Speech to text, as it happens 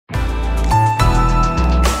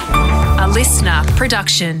listener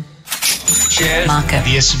production. Shares, Market,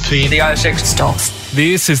 the S&P, the ASX, stocks.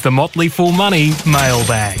 This is the Motley Fool Money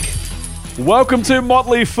Mailbag. Welcome to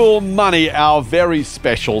Motley Fool Money, our very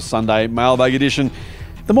special Sunday Mailbag edition.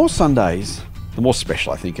 The more Sundays, the more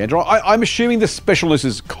special, I think, Andrew. I'm assuming the specialness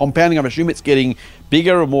is compounding. I'm assuming it's getting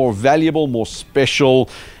bigger, more valuable, more special.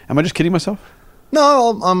 Am I just kidding myself?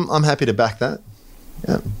 No, I'm happy to back that.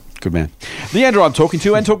 Yeah. Good man. The Andrew I'm talking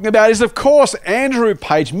to and talking about is, of course, Andrew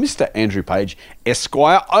Page, Mr. Andrew Page,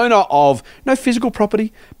 Esquire, owner of no physical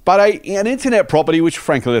property, but an internet property, which,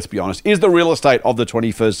 frankly, let's be honest, is the real estate of the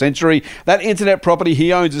 21st century. That internet property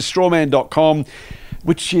he owns is strawman.com,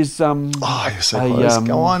 which is... you're so close.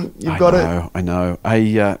 Go on. You've got it. I know.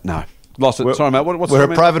 No. Lost it. Sorry, mate. What's we're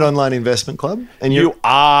a private online investment club. And you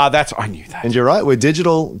are. I knew that. And you're right. We're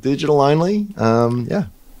digital only. Yeah.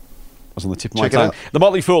 Was on the tip of my Check it tongue. out. The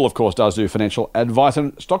Motley Fool, of course, does do financial advice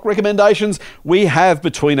and stock recommendations. We have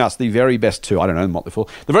between us the very best two, the Motley Fool,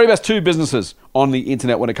 the very best two businesses on the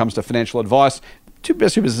internet when it comes to financial advice. Two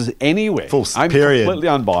best two businesses anywhere. I'm period. Completely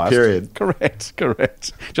unbiased. Period.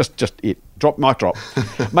 Correct. Just it. Mic drop.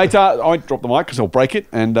 Mate, I won't drop the mic because I'll break it.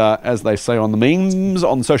 And as they say on the memes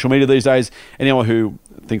on social media these days, anyone who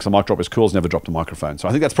thinks a mic drop is cool has never dropped a microphone. So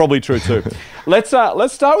I think that's probably true too. Let's start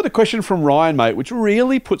with a question from Ryan, mate, which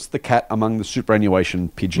really puts the cat among the superannuation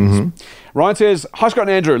pigeons. Mm-hmm. Ryan says, "Hi Scott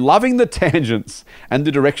and Andrew, loving the tangents and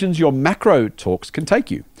the directions your macro talks can take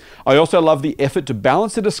you. I also love the effort to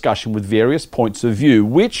balance the discussion with various points of view,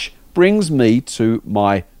 which brings me to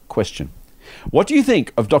my question. What do you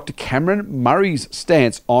think of Dr. Cameron Murray's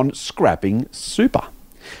stance on scrapping super?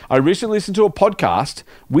 I recently listened to a podcast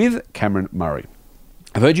with Cameron Murray.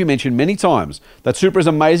 I've heard you mention many times that super is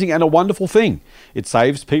amazing and a wonderful thing. It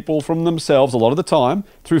saves people from themselves a lot of the time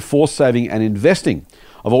through forced saving and investing.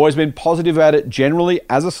 I've always been positive about it generally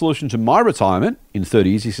as a solution to my retirement, in 30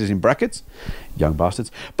 years, he says in brackets, young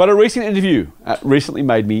bastards. But a recent interview recently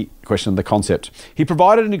made me question the concept. He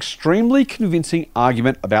provided an extremely convincing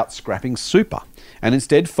argument about scrapping super and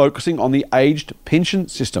instead focusing on the aged pension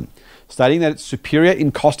system, stating that it's superior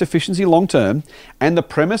in cost efficiency long term, and the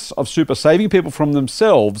premise of super saving people from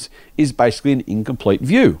themselves is basically an incomplete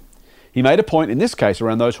view. He made a point in this case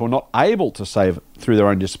around those who are not able to save through their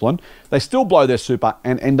own discipline. They still blow their super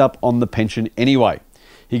and end up on the pension anyway.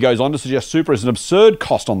 He goes on to suggest super is an absurd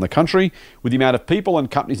cost on the country with the amount of people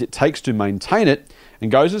and companies it takes to maintain it,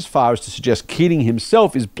 and goes as far as to suggest Keating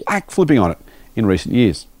himself is black flipping on it in recent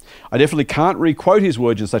years. I definitely can't re-quote his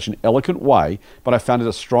words in such an eloquent way, but I found it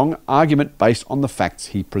a strong argument based on the facts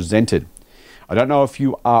he presented. I don't know if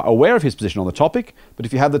you are aware of his position on the topic, but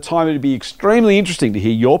if you have the time, it would be extremely interesting to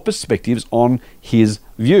hear your perspectives on his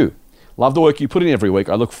view. Love the work you put in every week.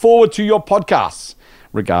 I look forward to your podcasts.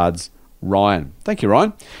 Regards, Ryan." Thank you,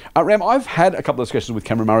 Ryan. Ram, I've had a couple of discussions with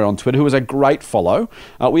Cameron Murray on Twitter, who is a great follow.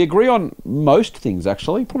 We agree on most things,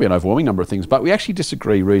 actually, probably an overwhelming number of things, but we actually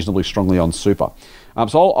disagree reasonably strongly on super.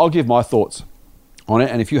 So I'll give my thoughts on it,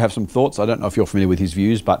 and if you have some thoughts, I don't know if you're familiar with his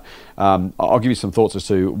views, but I'll give you some thoughts as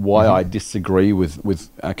to why I disagree with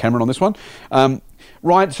Cameron on this one.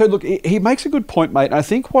 Ryan, so look, he makes a good point, mate. And I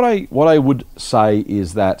think what I would say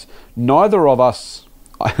is that neither of us,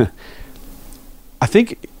 I don't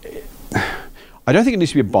think it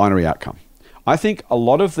needs to be a binary outcome. I think a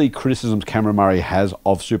lot of the criticisms Cameron Murray has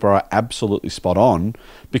of super are absolutely spot on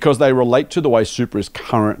because they relate to the way super is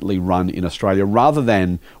currently run in Australia rather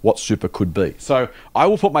than what super could be. So I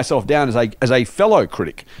will put myself down as a fellow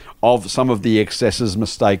critic of some of the excesses,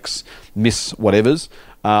 mistakes, whatevers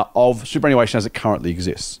of superannuation as it currently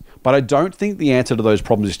exists. But I don't think the answer to those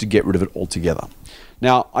problems is to get rid of it altogether.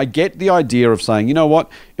 Now, I get the idea of saying, you know what,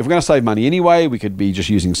 if we're going to save money anyway, we could be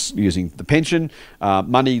just using the pension,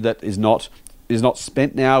 money that is not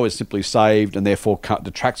spent now is simply saved and therefore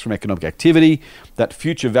detracts from economic activity. That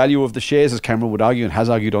future value of the shares, as Cameron would argue and has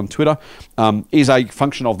argued on Twitter, is a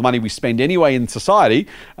function of the money we spend anyway in society.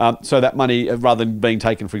 So that money, rather than being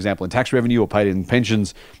taken, for example, in tax revenue or paid in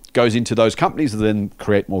pensions, goes into those companies that then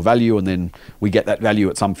create more value, and then we get that value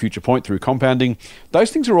at some future point through compounding.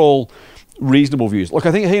 Those things are all reasonable views. Look,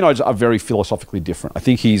 I think he and I are very philosophically different. I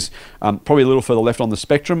think he's probably a little further left on the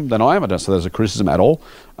spectrum than I am. I don't say there's a criticism at all.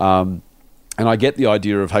 And I get the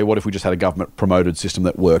idea of, hey, what if we just had a government-promoted system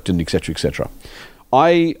that worked, and et cetera, et cetera.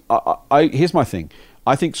 Here's my thing.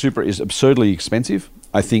 I think super is absurdly expensive.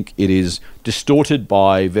 I think it is distorted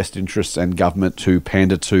by vested interests and government to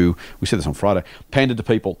pander to, we said this on Friday, pander to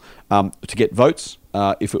people to get votes,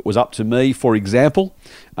 if it was up to me, for example,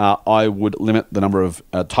 I would limit the number of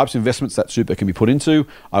types of investments that super can be put into.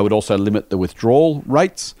 I would also limit the withdrawal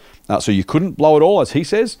rates. So you couldn't blow it all, as he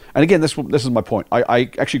says. And again, this is my point. I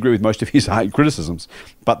actually agree with most of his criticisms,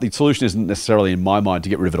 but the solution isn't necessarily, in my mind, to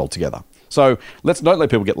get rid of it altogether. So don't let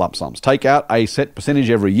people get lump sums. Take out a set percentage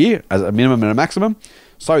every year as a minimum and a maximum,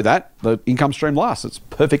 so that the income stream lasts. It's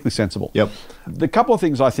perfectly sensible. Yep. The couple of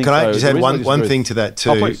things I think... Can I just add one thing to that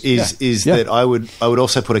too? Is that I would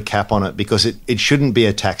also put a cap on it, because it shouldn't be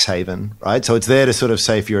a tax haven, right? So it's there to sort of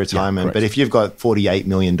save your retirement. But if you've got $48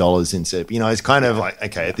 million in super, it's kind of like,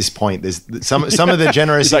 okay, at this point, there's some of the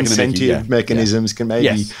generous incentive mechanisms can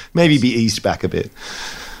maybe be eased back a bit.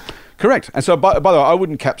 Correct. And so, by the way, I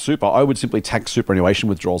wouldn't cap super. I would simply tax superannuation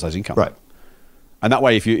withdrawals as income. Right. And that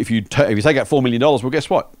way, if you take out $4 million, well, guess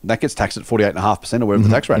what? That gets taxed at 48.5% or whatever the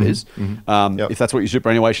tax rate is. If that's what your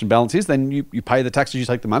superannuation balance is, then you pay the taxes, you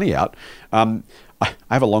take the money out. I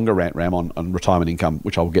have a longer rant, Ram, on retirement income,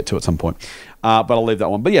 which I will get to at some point. But I'll leave that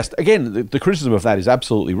one. But yes, again, the criticism of that is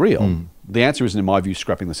absolutely real. The answer isn't, in my view,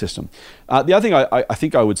 scrapping the system. The other thing I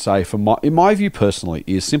think I would say, in my view personally,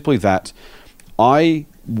 is simply that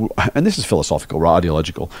and this is philosophical, right,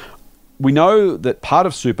 ideological, we know that part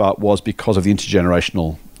of super was because of the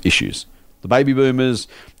intergenerational issues. The baby boomers,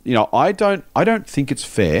 I don't think it's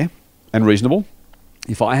fair and reasonable,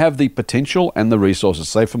 if I have the potential and the resources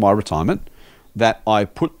saved for my retirement, that I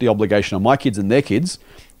put the obligation on my kids and their kids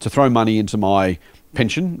to throw money into my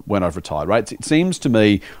pension when I've retired, right? It seems to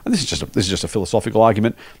me, and this is just a philosophical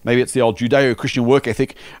argument, maybe it's the old Judeo-Christian work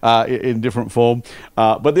ethic in different form,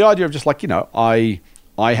 but the idea of just like,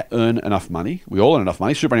 I earn enough money, we all earn enough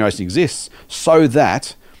money, superannuation exists, so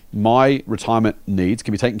that my retirement needs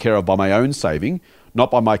can be taken care of by my own saving,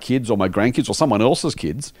 not by my kids or my grandkids or someone else's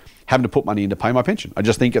kids having to put money in to pay my pension. I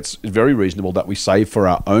just think it's very reasonable that we save for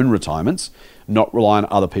our own retirements, not rely on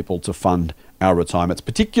other people to fund our retirements,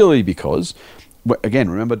 particularly because, again,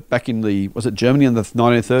 remember back in Germany in the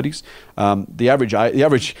 1930s? The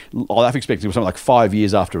average life expectancy was something like 5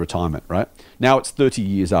 years after retirement, right? Now it's 30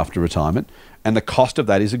 years after retirement, and the cost of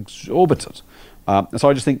that is exorbitant. And so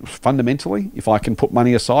I just think fundamentally, if I can put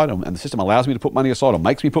money aside, and the system allows me to put money aside or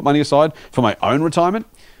makes me put money aside for my own retirement,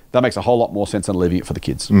 that makes a whole lot more sense than leaving it for the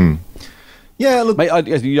kids. Yeah, look,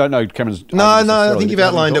 you don't know Cameron's. No, I think you've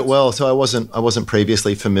outlined it well. So I wasn't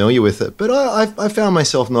previously familiar with it, but I found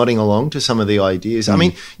myself nodding along to some of the ideas. I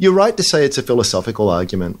mean, you're right to say it's a philosophical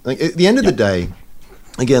argument. Like, at the end of the day,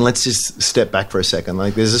 again, let's just step back for a second.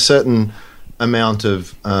 Like, there's a certain amount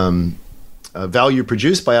of value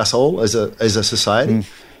produced by us all as a society.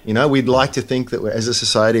 We'd like to think that as a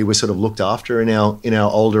society we're sort of looked after in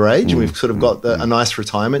our older age, and we've sort of got a nice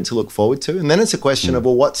retirement to look forward to. And then it's a question of,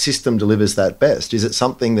 well, what system delivers that best? Is it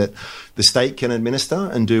something that the state can administer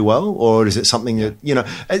and do well, or is it something that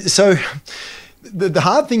So the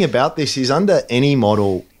hard thing about this is under each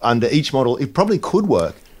model, it probably could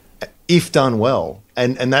work if done well.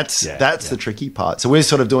 And that's the tricky part. So we're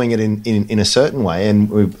sort of doing it in a certain way,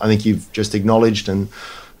 and I think you've just acknowledged, and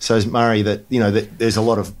so is Murray, that that there's a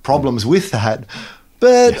lot of problems with that.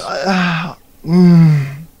 But I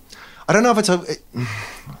don't know if it's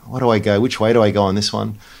what do I go? Which way do I go on this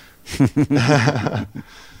one? I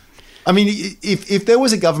mean, if there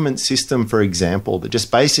was a government system, for example, that just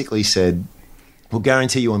basically said, we'll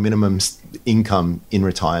guarantee you a minimum income in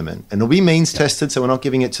retirement, and it'll be means tested, so we're not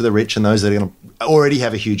giving it to the rich and those that are going to already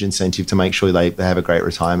have a huge incentive to make sure they have a great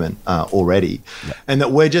retirement already, and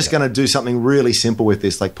that we're just going to do something really simple with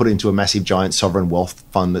this, like put it into a massive giant sovereign wealth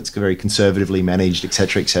fund that's very conservatively managed, et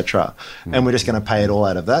cetera, and we're just going to pay it all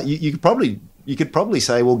out of that. You could probably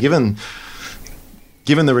say, well, given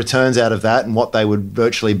the returns out of that and what they would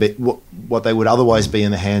virtually be, what they would otherwise be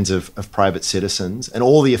in the hands of private citizens, and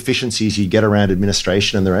all the efficiencies you get around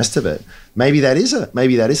administration and the rest of it, maybe that is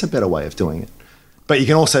a better way of doing it. But you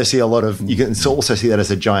can also see that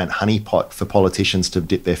as a giant honeypot for politicians to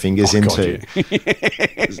dip their fingers into,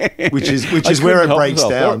 which is where it breaks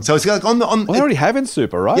down. So it's like they already have in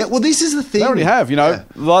super, right? Yeah. Well, this is the thing. They already have. The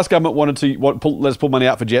last government wanted to let us pull money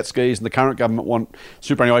out for jet skis, and the current government want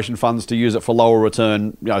superannuation funds to use it for lower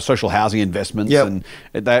return, social housing investments, and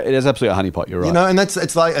it is absolutely a honeypot. You're right. And it's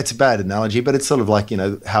a bad analogy, but it's sort of like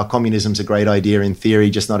how communism's a great idea in theory,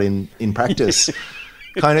 just not in practice.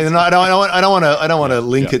 Kind of, and I don't want to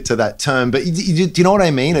link it to that term, but do you know what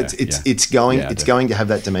I mean? It's going to have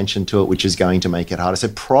that dimension to it, which is going to make it harder. So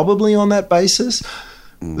probably on that basis,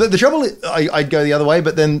 the trouble is, I'd go the other way,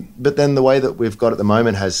 but then the way that we've got at the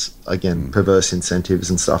moment has, again, perverse incentives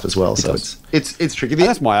and stuff as well. So it's tricky. And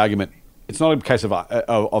that's my argument. it's not a case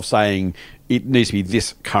of saying it needs to be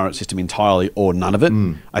this current system entirely or none of it.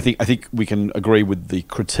 I think we can agree with the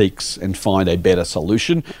critiques and find a better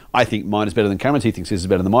solution. I think mine is better than Cameron's. He thinks his is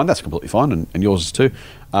better than mine. That's completely fine, and yours is too.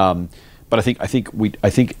 But I think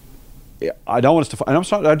I don't want us to. And I'm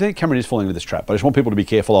sorry, I don't think Cameron is falling into this trap. But I just want people to be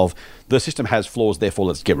careful of the system has flaws, therefore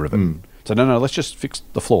let's get rid of it. So no, let's just fix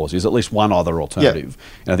the flaws. There's at least one other alternative,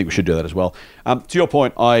 and I think we should do that as well. To your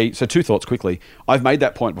point, so two thoughts quickly. I've made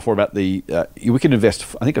that point before about the we can invest.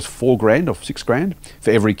 I think it's $4,000 or $6,000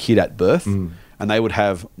 for every kid at birth, and they would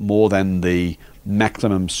have more than the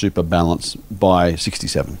maximum super balance by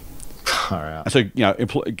 67. So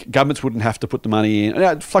governments wouldn't have to put the money in.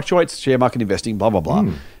 It fluctuates, share market investing, blah blah blah.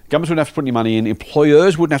 Governments wouldn't have to put any money in.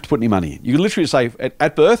 Employers wouldn't have to put any money in. You could literally say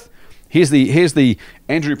at birth, here's the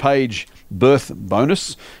Andrew Page birth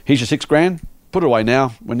bonus. Here's your $6,000. Put it away now.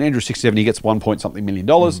 When Andrew's 67, he gets $1.something million.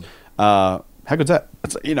 How good's that?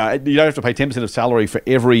 You don't have to pay 10% of salary for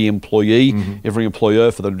every employee, every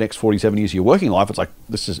employer for the next 47 years of your working life. It's like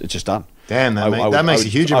it's just done. Damn, that makes a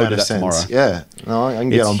huge amount of sense. Yeah, no, I can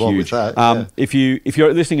get on board with that. If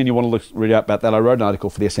you're listening and you want to read out about that, I wrote an article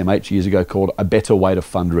for the SMH years ago called "A Better Way to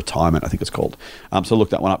Fund Retirement." I think it's called. So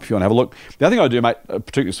look that one up if you want to have a look. The other thing I do, mate,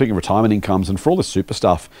 particularly speaking of retirement incomes and for all the super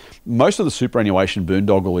stuff, most of the superannuation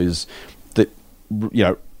boondoggle is that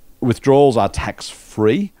withdrawals are tax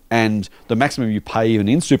free. And the maximum you pay even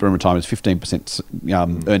in super and retirement is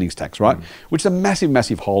 15% earnings tax, right? Which is a massive,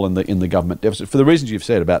 massive hole in the government deficit for the reasons you've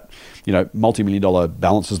said about multi-million-dollar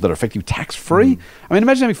balances that are effectively tax-free. I mean,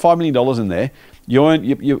 imagine having $5 million in there.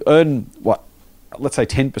 You earn what? Let's say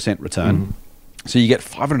 10% return. So you get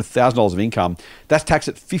 $500,000 of income. That's taxed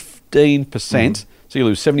at 15%. So you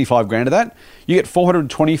lose $75,000 of that. You get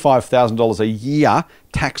 $425,000 a year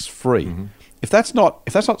tax-free. If that's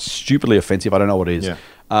not stupidly offensive, I don't know what is.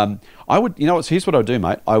 I would, here's what I would do,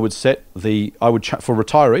 mate. I would set for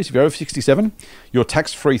retirees, if you're over 67, your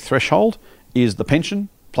tax-free threshold is the pension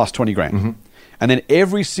plus $20,000. And then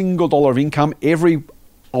every single dollar of income every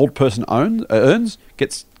old person earns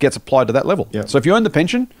gets applied to that level. So if you earn the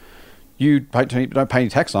pension, you don't pay any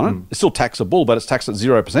tax on it. It's still taxable, but it's taxed at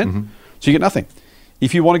 0%. So you get nothing.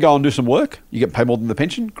 If you want to go and do some work, you get paid more than the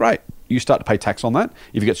pension, great. You start to pay tax on that.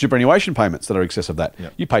 If you get superannuation payments that are excess of that,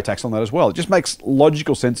 you pay tax on that as well. It just makes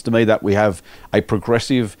logical sense to me that we have a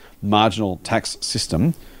progressive marginal tax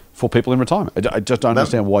system for people in retirement. I just don't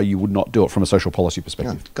understand why you would not do it from a social policy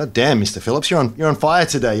perspective. God damn, Mr. Phillips, you're on fire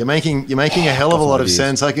today. You're making a hell of a lot of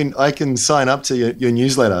sense. I can sign up to your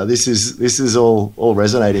newsletter. This is all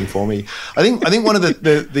resonating for me. I think one of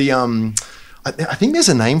the I think there's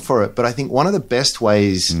a name for it, but I think one of the best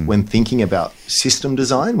ways when thinking about system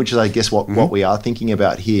design, which is I guess what we are thinking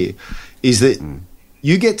about here, is that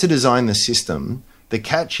you get to design the system. The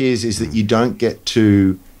catch is that you don't get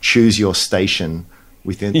to choose your station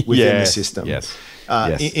within the system. Yes.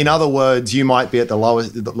 In other words, you might be at the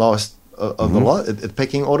lowest of the lot at the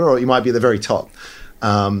pecking order, or you might be at the very top.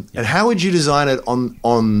 And how would you design it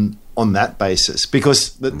on that basis?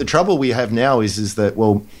 Because the trouble we have now is that,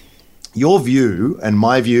 well, your view and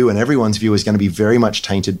my view and everyone's view is going to be very much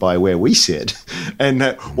tainted by where we sit and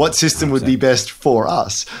what system would be best for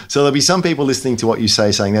us. So there'll be some people listening to what you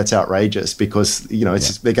say saying that's outrageous because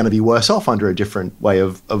they're going to be worse off under a different way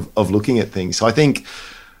of looking at things. So I think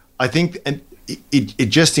and it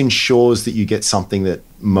just ensures that you get something that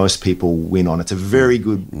most people win on. It's a very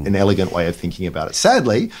good and elegant way of thinking about it.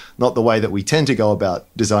 Sadly, not the way that we tend to go about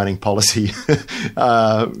designing policy,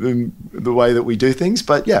 the way that we do things.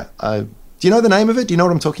 But do you know the name of it? Do you know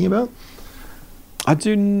what I'm talking about? I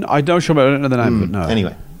don't know the name of it, no.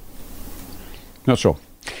 Anyway. Not sure.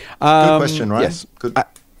 Good question, right? Yes. Good.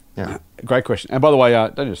 Great question. And by the way,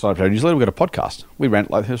 don't just sign up to our newsletter. We've got a podcast. We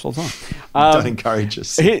rant like this all the time. Don't encourage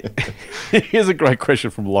us. Here's a great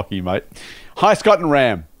question from Lockie, mate. Hi, Scott and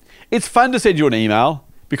Ram. It's fun to send you an email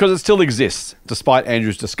because it still exists, despite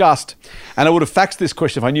Andrew's disgust. And I would have faxed this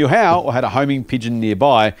question if I knew how or had a homing pigeon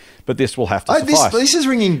nearby, but this will have to suffice. This is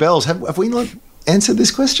ringing bells. Have we not answered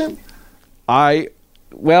this question? No.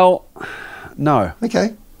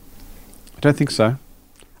 Okay. I don't think so.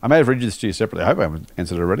 I may have read this to you separately. I hope I haven't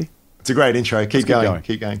answered it already. It's a great intro. Keep going.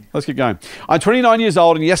 Let's keep going. I'm 29 years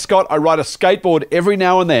old, and yes, Scott, I ride a skateboard every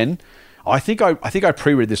now and then. I think I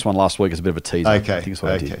pre-read this one last week as a bit of a teaser. Okay. I think that's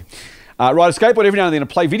what I did. Ride a skateboard every now and then and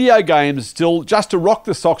play video games still just to rock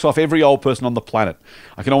the socks off every old person on the planet.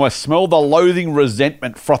 I can almost smell the loathing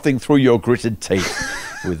resentment frothing through your gritted teeth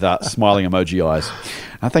with smiling emoji eyes.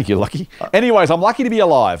 Thank you, Lucky. Anyways, I'm lucky to be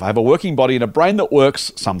alive. I have a working body and a brain that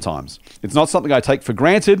works sometimes. It's not something I take for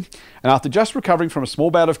granted. And after just recovering from a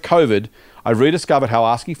small bout of COVID, I rediscovered how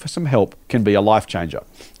asking for some help can be a life changer.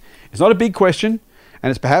 It's not a big question, and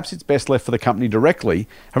it's best left for the company directly.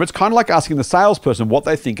 However, it's kind of like asking the salesperson what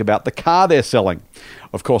they think about the car they're selling.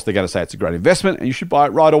 Of course, they're going to say it's a great investment and you should buy it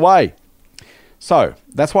right away. So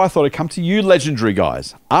that's why I thought I'd come to you, legendary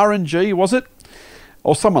guys. R&G, was it?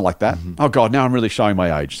 Or someone like that. Oh, God, now I'm really showing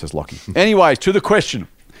my age, says Lockie. Anyways, to the question.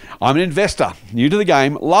 I'm an investor, new to the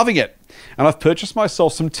game, loving it. And I've purchased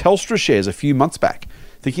myself some Telstra shares a few months back,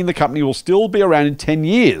 thinking the company will still be around in 10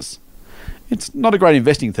 years. It's not a great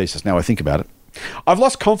investing thesis now I think about it. I've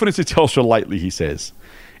lost confidence in Telstra lately, he says.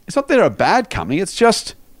 It's not they're a bad company, it's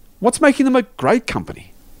just what's making them a great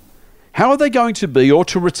company? How are they going to be or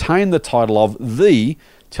to retain the title of the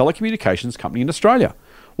telecommunications company in Australia?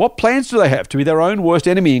 What plans do they have to be their own worst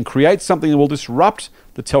enemy and create something that will disrupt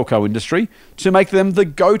the telco industry to make them the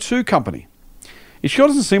go-to company? It sure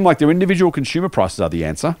doesn't seem like their individual consumer prices are the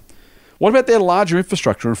answer. What about their larger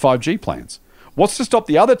infrastructure and 5G plans? What's to stop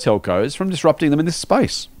the other telcos from disrupting them in this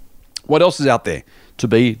space? What else is out there to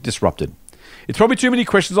be disrupted? It's probably too many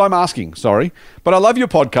questions I'm asking, sorry, but I love your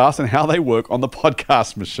podcast and how they work on the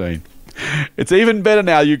podcast machine. It's even better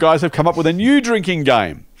now you guys have come up with a new drinking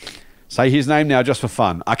game. Say his name now just for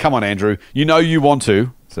fun. Come on, Andrew. You know you want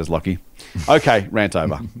to, says Lockie. Okay, rant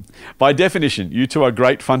over. By definition, you two are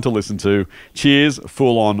great fun to listen to. Cheers,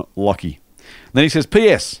 full on Lockie. Then he says,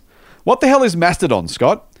 P.S. What the hell is Mastodon,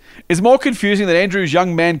 Scott? It's more confusing than Andrew's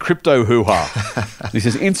young man crypto hoo-ha. He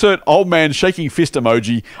says, insert old man shaking fist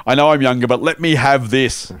emoji. I know I'm younger, but let me have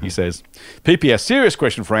this, he says. PPS, serious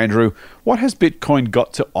question for Andrew. What has Bitcoin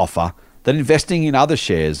got to offer that investing in other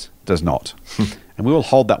shares does not? And we will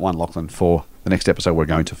hold that one, Lachlan, for the next episode we're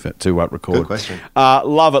going to record. Good question.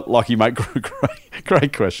 Love it, Lockie, mate.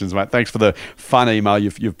 Great questions, mate. Thanks for the fun email.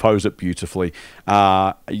 You've posed it beautifully.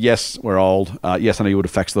 Yes, we're old. Yes, I know you would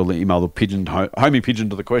have faxed the email, the homing pigeon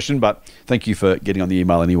to the question, but thank you for getting on the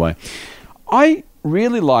email anyway. I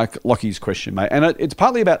really like Lockie's question, mate, and it's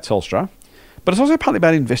partly about Telstra, but it's also partly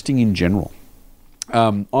about investing in general.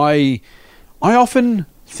 I often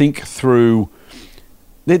think through...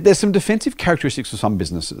 There's some defensive characteristics of some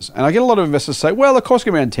businesses. And I get a lot of investors say, well, the cost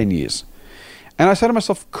can be around 10 years. And I say to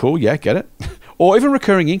myself, cool, yeah, get it. Or even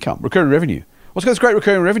recurring income, recurring revenue. Well, it's got this great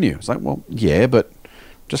recurring revenue. It's like, well, yeah, but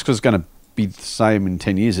just because it's going to be the same in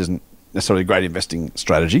 10 years isn't necessarily a great investing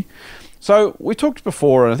strategy. So we talked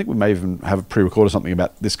before, and I think we may even have a pre-recorded something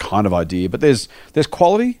about this kind of idea, but there's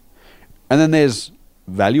quality, and then there's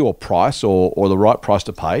value or price or the right price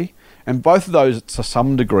to pay. And both of those, to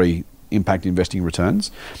some degree, impact investing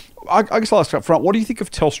returns. I guess I'll ask up front, what do you think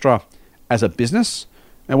of Telstra as a business?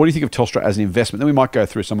 And what do you think of Telstra as an investment? Then we might go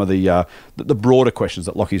through some of the broader questions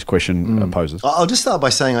that Lockie's question poses. I'll just start by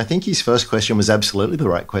saying I think his first question was absolutely the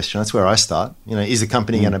right question. That's where I start. Is the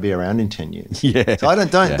company going to be around in 10 years? Yeah. So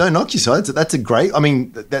don't knock yourself. That's a great. I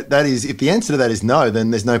mean, that is, if the answer to that is no,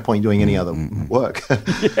 then there's no point doing any other work. Yeah,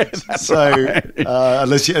 that's so right.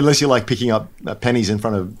 Unless you like picking up pennies in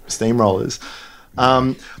front of steamrollers.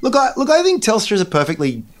 Look, I think Telstra is a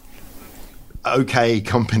perfectly okay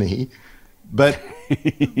company, but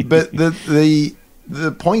the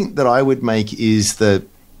point that I would make is that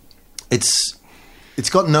it's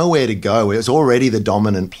got nowhere to go. It's already the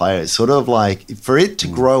dominant player. It's sort of like for it to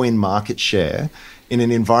grow in market share in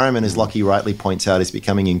an environment, as Lockie rightly points out, is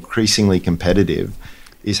becoming increasingly competitive,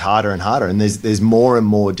 is harder and harder. And there's more and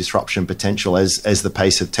more disruption potential as the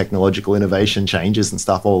pace of technological innovation changes and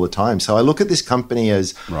stuff all the time. So I look at this company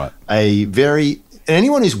as a very... And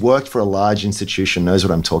anyone who's worked for a large institution knows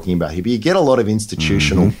what I'm talking about here. But you get a lot of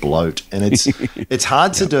institutional bloat, and it's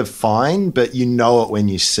hard to define, but you know it when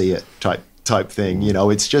you see it type thing.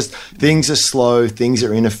 It's just things are slow, things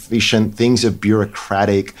are inefficient, things are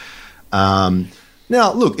bureaucratic.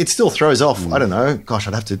 Now, look, it still throws off, I don't know, gosh,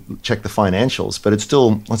 I'd have to check the financials, but it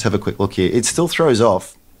still, let's have a quick look here. It still throws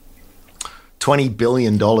off $20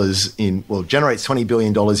 billion generates $20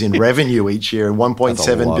 billion in revenue each year and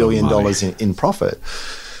 $1.7 billion in profit.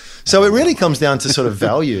 So it really comes down to sort of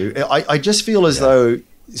value. I just feel as though,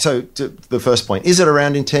 so to the first point, is it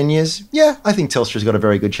around in 10 years? Yeah, I think Telstra's got a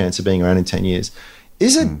very good chance of being around in 10 years.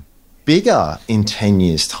 Is it bigger in 10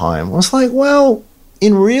 years' time? I was like, well,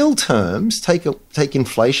 in real terms, take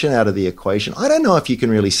inflation out of the equation. I don't know if you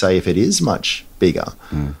can really say if it is much bigger.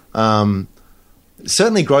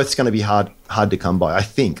 Certainly growth's going to be hard to come by, I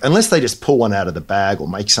think, unless they just pull one out of the bag or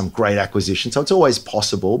make some great acquisition. So it's always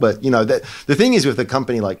possible. But, the thing is with a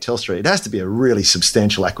company like Telstra, it has to be a really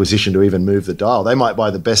substantial acquisition to even move the dial. They might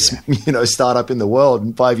buy the best, startup in the world,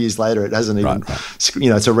 and 5 years later it hasn't even,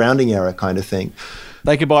 it's a rounding error kind of thing.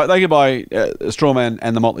 They could buy Strawman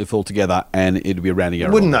and the Motley Fool together, and it'd be a rounding error.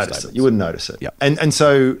 You wouldn't notice it. You wouldn't notice it. Yep. And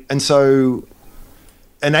so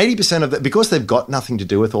and 80% of that, because they've got nothing to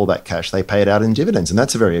do with all that cash, they pay it out in dividends, and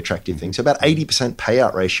that's a very attractive thing. So about 80%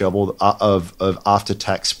 payout ratio of all of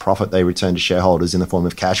after-tax profit they return to shareholders in the form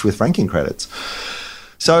of cash with franking credits.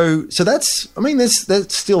 So that's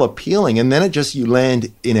still appealing, and then you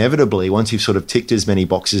land inevitably once you've sort of ticked as many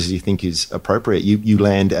boxes as you think is appropriate. You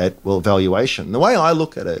land at valuation. The way I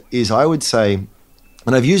look at it is, I would say,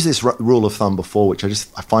 and I've used this rule of thumb before, which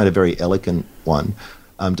I find a very elegant one.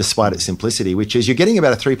 Despite its simplicity, which is you're getting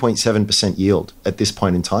about a 3.7% yield at this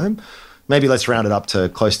point in time. Maybe let's round it up to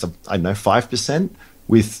close to, 5%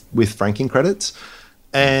 with franking credits.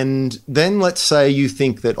 And then let's say you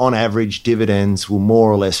think that on average dividends will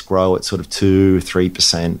more or less grow at sort of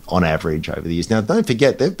 2-3% on average over the years. Now, don't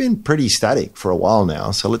forget, they've been pretty static for a while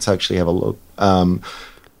now. So let's actually have a look.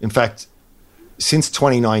 In fact, since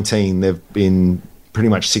 2019, they've been pretty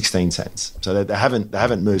much 16 cents. So they haven't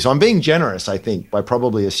moved. So I'm being generous, I think, by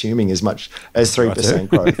probably assuming as much as 3%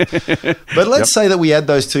 growth. But let's say that we add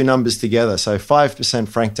those two numbers together. So 5%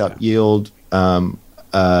 franked up yield and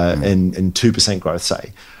 2% growth,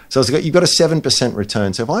 say. So you've got a 7%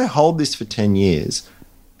 return. So if I hold this for 10 years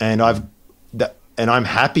and I'm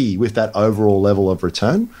happy with that overall level of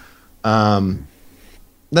return, then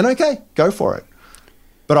okay, go for it.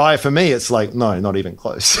 But for me, it's like, no, not even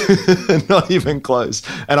close. Not even close.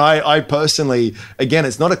 And I personally, again,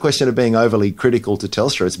 it's not a question of being overly critical to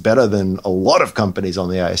Telstra. It's better than a lot of companies on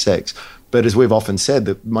the ASX. But as we've often said,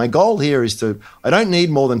 that my goal here is I don't need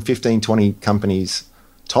more than 15, 20 companies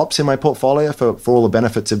tops in my portfolio for all the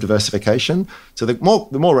benefits of diversification. So the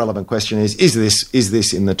more relevant question is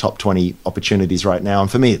this in the top 20 opportunities right now? And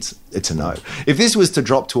for me, it's a no. If this was to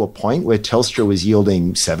drop to a point where Telstra was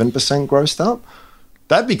yielding 7% grossed up,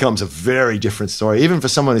 that becomes a very different story, even for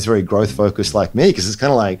someone who's very growth focused like me, because it's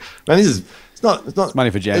kind of like, man, it's not money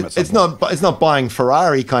for jam. It's not buying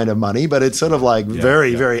Ferrari kind of money, but it's sort of like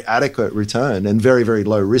very adequate return and very, very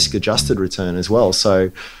low risk adjusted return as well.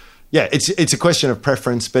 So yeah, it's a question of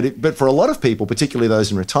preference, but for a lot of people, particularly those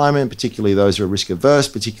in retirement, particularly those who are risk averse,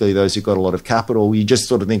 particularly those who've got a lot of capital, you just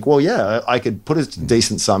sort of think, well, yeah, I could put a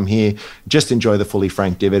decent sum here, just enjoy the fully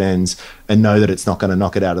franked dividends and know that it's not going to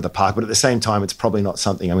knock it out of the park. But at the same time, it's probably not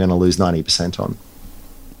something I'm going to lose 90% on.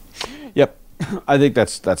 Yep. I think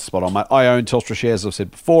that's spot on, mate. I own Telstra shares, as I've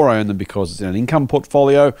said before. I own them because it's in an income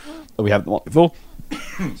portfolio that we haven't before.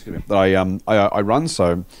 Excuse me. That I run.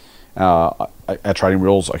 So our trading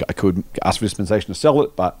rules, I could ask for dispensation to sell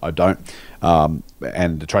it, but I don't. And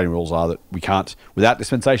the trading rules are that we can't, without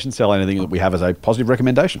dispensation, sell anything that we have as a positive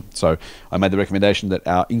recommendation. So I made the recommendation that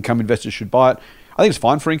our income investors should buy it. I think it's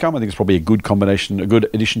fine for income. I think it's probably a good combination, a good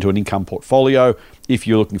addition to an income portfolio if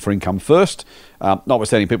you're looking for income first.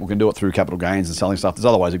 Notwithstanding, people can do it through capital gains and selling stuff. There's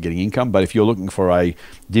other ways of getting income. But if you're looking for a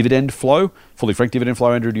dividend flow, fully franked dividend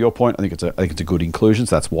flow, Andrew, to your point, I think it's a good inclusion.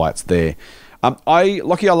 So that's why it's there.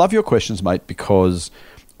 Lockie, I love your questions, mate, because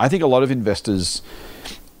I think a lot of investors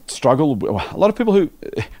struggle. A lot of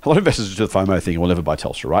investors do the FOMO thing and will never buy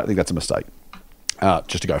Telstra, right? I think that's a mistake.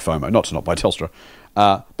 Just to go FOMO, not to not buy Telstra.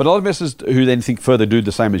 But a lot of investors who then think further do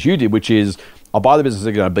the same as you did, which is, I'll buy the business,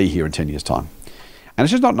 they're going to be here in 10 years' time. And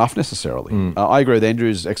it's just not enough necessarily. I agree with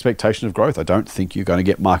Andrew's expectation of growth. I don't think you're going to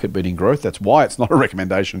get market-beating growth. That's why it's not a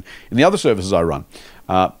recommendation in the other services I run,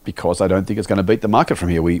 because I don't think it's going to beat the market from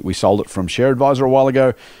here. We sold it from Share Advisor a while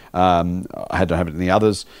ago. I had to have it in the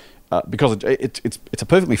others. Because it's a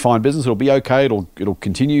perfectly fine business. It'll be okay. It'll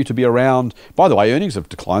continue to be around. By the way, earnings have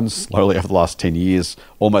declined slowly over the last 10 years,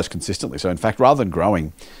 almost consistently. So in fact, rather than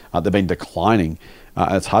growing, they've been declining.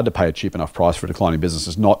 And it's hard to pay a cheap enough price for a declining business.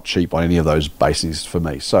 It's not cheap on any of those bases for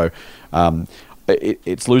me. So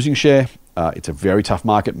it's losing share. It's a very tough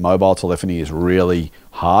market. Mobile telephony is really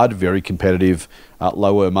hard, very competitive,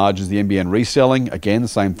 lower margins. The NBN reselling, again, the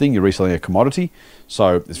same thing. You're reselling a commodity,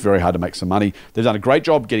 so it's very hard to make some money. They've done a great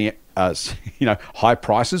job getting high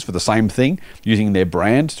prices for the same thing, using their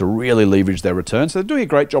brand to really leverage their returns. So they're doing a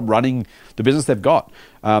great job running the business they've got.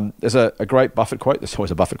 There's a great Buffett quote. There's always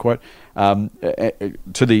a Buffett quote to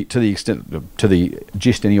the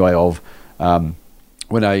gist anyway of.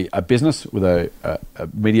 When a business with a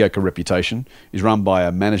mediocre reputation is run by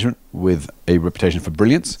a management with a reputation for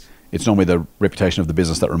brilliance, it's normally the reputation of the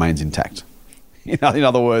business that remains intact. In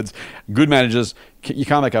other words, good managers, you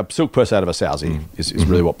can't make a silk purse out of a sow's ear, is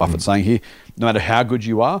really what Buffett's saying here. No matter how good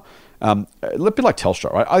you are, a bit like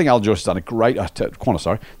Telstra, right? I think Alan Joyce has done a great Qantas,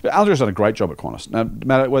 sorry. But Alan Joyce has done a great job at Qantas. Now, no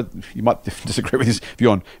matter what, you might disagree with this if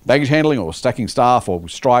you're on baggage handling or stacking staff or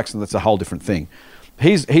strikes, and that's a whole different thing.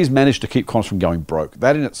 He's managed to keep Qantas from going broke.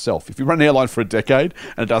 That in itself, if you run an airline for a decade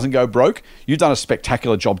and it doesn't go broke, you've done a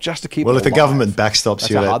spectacular job just to keep it alive. Well, if the government backstops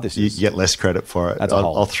you get less credit for it.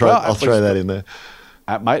 I'll throw that in there.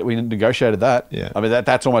 Mate, we negotiated that. Yeah. I mean,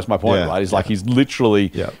 that's almost my point, Yeah. right? He's like, he's literally,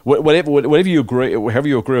 whatever you agree, however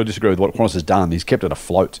you agree or disagree with what Qantas has done, he's kept it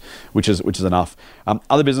afloat, which is enough.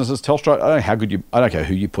 Other businesses, Telstra, I don't care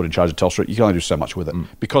who you put in charge of Telstra, you can only do so much with it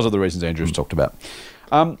because of the reasons Andrew's talked about.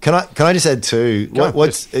 Can I just add too?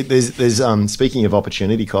 There's speaking of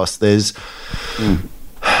opportunity costs, there's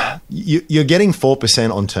you're getting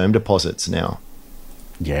 4% on term deposits now.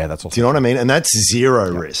 Yeah, that's awesome. Do you know what I mean? And that's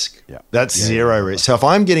zero risk. Yeah. That's zero risk. So if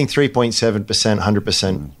I'm getting 3.7%,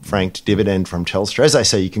 100% franked dividend from Telstra, as I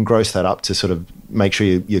say, you can gross that up to sort of make sure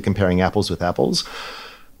you're comparing apples with apples.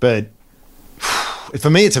 But for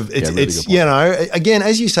me, it's you know, again,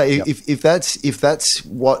 as you say, if that's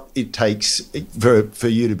what it takes for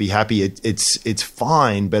you to be happy, it's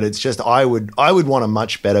fine. But it's just I would want a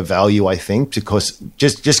much better value, I think, because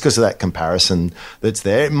just because of that comparison that's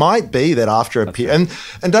there. It might be that after a period,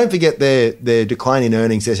 and don't forget their decline in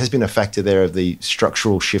earnings. There has been a factor there of the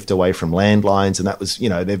structural shift away from landlines, and that was, you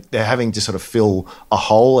know, they're having to sort of fill a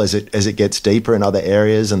hole as it gets deeper in other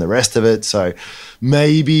areas and the rest of it. So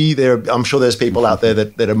maybe I'm sure there's people out there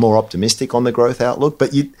that are more optimistic on the growth outlook,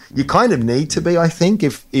 but you kind of need to be, I think,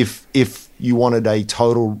 if you wanted a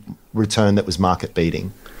total return that was market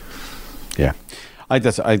beating. Yeah, I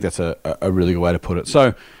think that's a really good way to put it.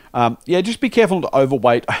 So, just be careful to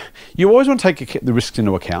overweight. You always want to take the risks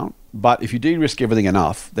into account, but if you de-risk everything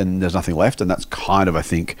enough, then there's nothing left, and that's kind of, I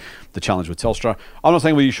think, the challenge with Telstra. I'm not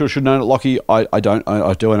saying whether you should own it, Lockie. I don't.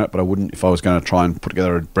 I do own it, but I wouldn't if I was going to try and put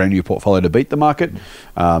together a brand new portfolio to beat the market, because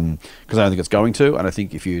I don't think it's going to. And I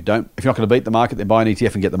think if you're not going to beat the market, then buy an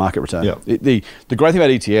ETF and get the market return. Yeah. The great thing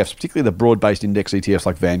about ETFs, particularly the broad-based index ETFs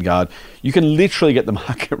like Vanguard, you can literally get the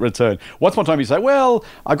market return. Once upon a time you say, well,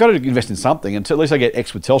 I've got to invest in something, and at least I get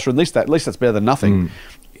X with Telstra. At least that's better than nothing.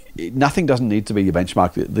 Nothing doesn't need to be your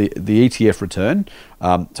benchmark. The ETF return,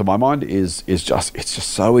 to my mind, is just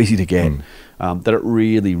so easy to get that it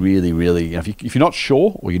really, really, really. You know, if you're not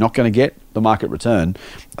sure or you're not going to get the market return,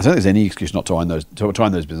 I don't think there's any excuse not to own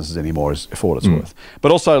those businesses anymore, for what it's worth.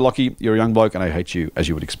 But also, Lockie, you're a young bloke, and I hate you as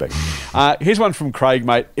you would expect. Here's one from Craig,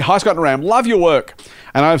 mate. Hi, Scott and Ram. Love your work,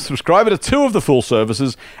 and I'm a subscriber to 2 of the full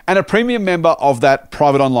services and a premium member of that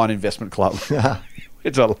private online investment club.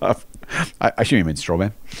 Which I love. I assume you mean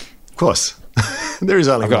Strawman. Of course. There is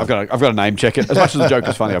only I've got to name check it. As much as the joke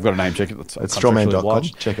is funny, I've got to name check it. It's strawman.com.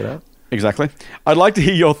 Check it out. Exactly. I'd like to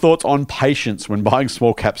hear your thoughts on patience when buying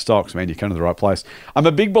small cap stocks. Man, you come to the right place. I'm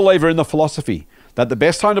a big believer in the philosophy that the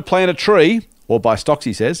best time to plant a tree, or buy stocks,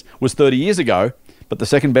 he says, was 30 years ago, but the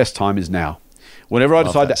second best time is now. Whenever I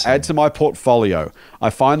decide to add to my portfolio, I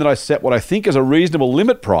find that I set what I think is a reasonable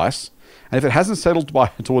limit price, and if it hasn't settled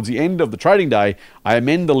towards the end of the trading day, I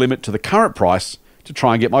amend the limit to the current price to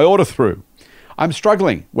try and get my order through. I'm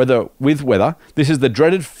struggling whether this is the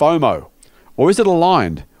dreaded FOMO, or is it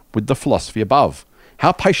aligned with the philosophy above?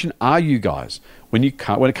 How patient are you guys when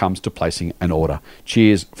it comes to placing an order?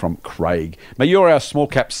 Cheers from Craig. Now, you're our small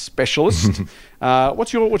cap specialist.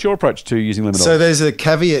 What's your approach to using limit orders? So there's a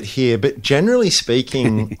caveat here, but generally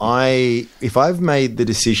speaking, if I've made the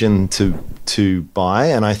decision to buy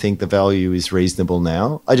and I think the value is reasonable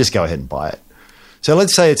now, I just go ahead and buy it. So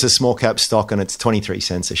let's say it's a small cap stock and it's 23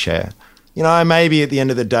 cents a share. You know, maybe at the end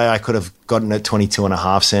of the day, I could have gotten it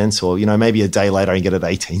 22.5 cents, or, you know, maybe a day later I get it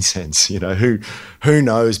 18 cents, you know, who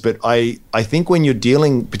knows? But I think when you're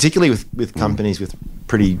dealing, particularly with companies with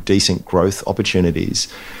pretty decent growth opportunities,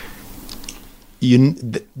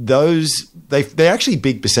 they're actually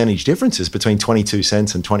big percentage differences between 22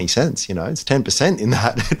 cents and 20 cents. You know, it's 10% in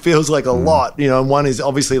that. It feels like a lot, you know, and one is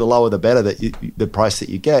obviously the lower the better the price that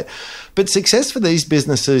you get. But success for these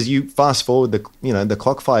businesses, you fast forward the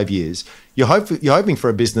clock 5 years, you're hoping for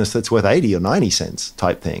a business that's worth 80 or 90 cents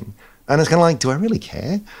type thing. And it's kind of like, do I really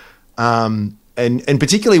care? And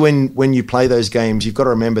particularly when you play those games, you've got to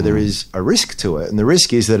remember there is a risk to it. And the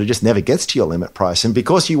risk is that it just never gets to your limit price. And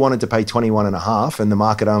because you wanted to pay 21.5 and the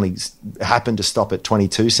market only happened to stop at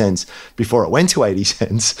 22 cents before it went to 80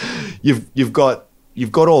 cents, you've got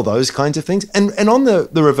all those kinds of things. And on the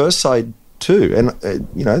reverse side too, and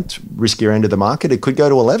you know, it's riskier end of the market, it could go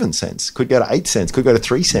to 11 cents, could go to 8 cents, could go to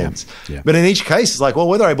 3 cents. Yeah. But in each case, it's like, well,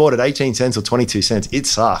 whether I bought at 18 cents or 22 cents, it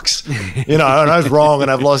sucks. You know, and I was wrong and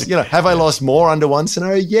I've lost, you know, have I lost more under one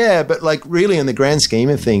scenario? Yeah, but like really in the grand scheme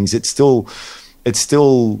of things, it's still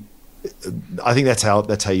I think that's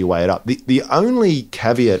how you weigh it up. The only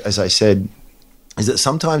caveat, as I said, is that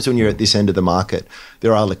sometimes when you're at this end of the market,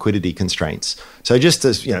 there are liquidity constraints. So just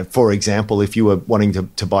as, you know, for example, if you were wanting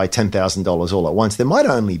to buy $10,000 all at once, there might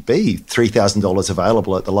only be $3,000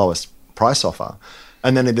 available at the lowest price offer.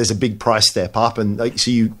 and then there's a big price step up, and so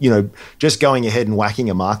you know, just going ahead and whacking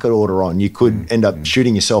a market order on, you could end up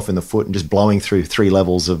shooting yourself in the foot and just blowing through 3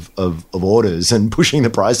 levels of orders and pushing the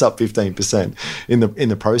price up 15% in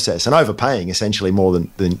the process, and overpaying essentially more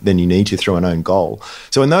than you need to through an own goal.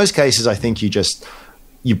 So in those cases, I think you just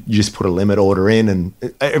put a limit order in, and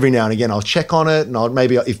every now and again I'll check on it, and I'll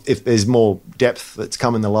maybe if there's more depth that's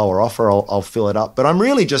come in the lower offer, I'll fill it up. But I'm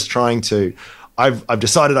really just trying to. I've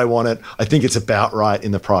decided I want it. I think it's about right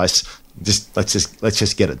in the price. Let's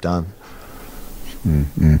just get it done.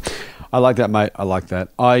 Mm-hmm. I like that, mate. I like that.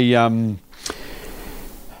 I'm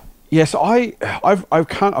trying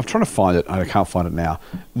to find it. I can't find it now.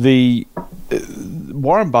 The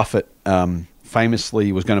Warren Buffett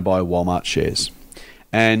famously was going to buy Walmart shares.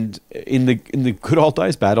 And in the good old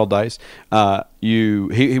days, bad old days,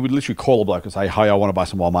 he would literally call a bloke and say, "Hey, I want to buy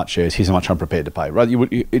some Walmart shares. Here's how much I'm prepared to pay." Right?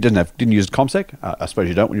 It didn't use ComSec. I suppose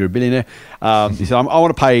you don't when you're a billionaire. He said, "I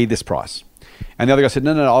want to pay this price," and the other guy said,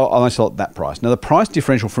 "No, I'll only sell at that price." Now the price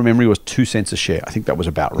differential from memory was 2 cents a share. I think that was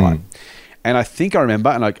about right. And I think I remember,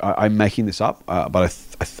 and I'm making this up, but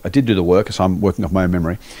I did do the work, so I'm working off my own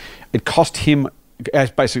memory. It cost him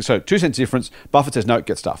basically 2 cents difference. Buffett says, "No,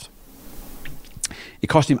 get stuffed." It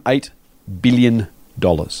cost him $8 billion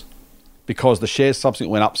because the shares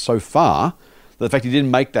subsequently went up so far that the fact he didn't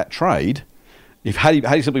make that trade, had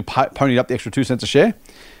he simply ponied up the extra 2 cents a share,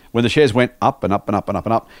 when the shares went up and up and up and up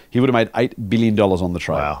and up, he would have made $8 billion on the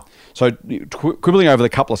trade. Wow. So quibbling over the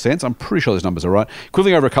couple of cents, I'm pretty sure those numbers are right,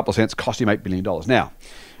 quibbling over a couple of cents cost him $8 billion. Now,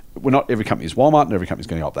 not every company is Walmart, and every company is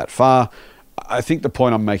going up that far. I think the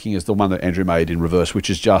point I'm making is the one that Andrew made in reverse, which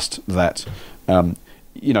is just that,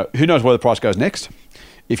 who knows where the price goes next?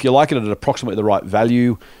 If you like it at approximately the right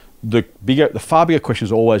value, the far bigger question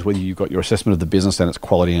is always whether you've got your assessment of the business and its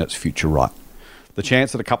quality and its future right. The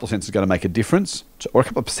chance that a couple of cents is going to make a difference, or a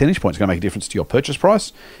couple of percentage points is going to make a difference to your purchase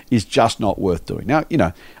price, is just not worth doing. Now,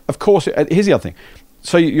 of course, here's the other thing.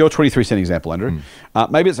 So your 23 cent example, Andrew,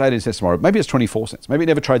 maybe it's 18 cents tomorrow, maybe it's 24 cents, maybe it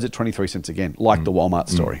never trades at 23 cents again, like the Walmart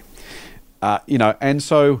story. And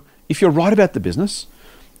so if you're right about the business.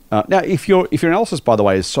 Now, if your analysis, by the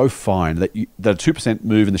way, is so fine that a 2%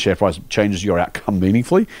 move in the share price changes your outcome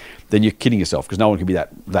meaningfully, then you're kidding yourself, because no one can be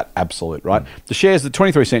that absolute, right? The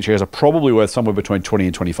 23 cent shares are probably worth somewhere between 20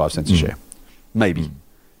 and 25 cents a share, maybe.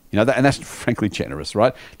 And that's frankly generous,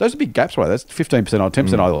 right? Those are big gaps, right? That's 15% or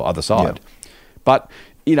 10% either side. Yeah. But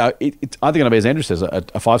it's either going to be, as Andrew says,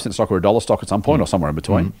 a 5 cent stock or a $1 stock at some point, or somewhere in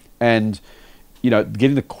between, and.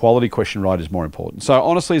 Getting the quality question right is more important. So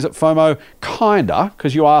honestly, is it FOMO? Kinda,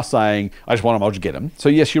 because you are saying, I just want them, I'll just get them. So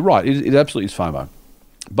yes, you're right. It absolutely is FOMO.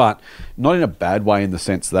 But not in a bad way, in the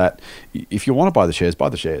sense that if you want to buy the shares, buy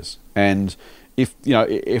the shares. And if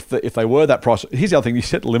they were that price, here's the other thing, you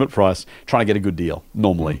set the limit price trying to get a good deal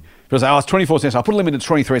normally. Because it's 24 cents, I'll put a limit at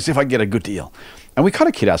 23 and see if I can get a good deal. And we kind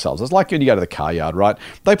of kid ourselves. It's like when you go to the car yard, right?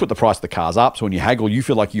 They put the price of the cars up, so when you haggle, you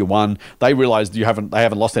feel like you won. They realise they haven't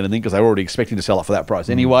lost anything because they were already expecting to sell it for that price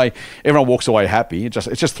anyway. Everyone walks away happy. It's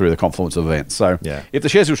just through the confluence of events. So if the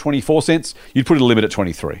shares were 24 cents, you'd put a limit at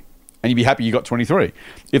 23. And you'd be happy you got 23.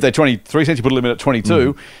 If they're 23 cents, you put a limit at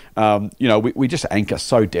 22. We just anchor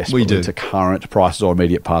so desperately to current prices or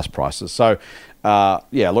immediate past prices. So,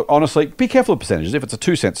 look, honestly, be careful of percentages. If it's a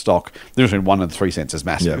 2 cent stock, the difference between 1 and 3 cents is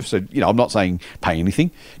massive. Yeah. So, I'm not saying pay anything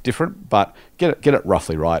different, but get it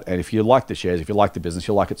roughly right. And if you like the shares, if you like the business,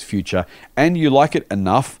 you like its future, and you like it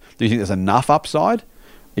enough, do you think there's enough upside?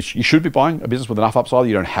 You should be buying a business with enough upside.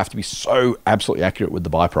 You don't have to be so absolutely accurate with the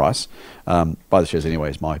buy price. Buy the shares anyway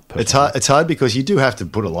is my personal. It's hard because you do have to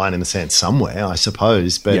put a line in the sand somewhere, I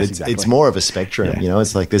suppose. But it's more of a spectrum. Yeah.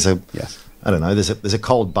 It's like there's I don't know. There's a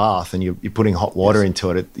cold bath and you're putting hot water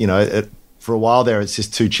into it. For a while there, it's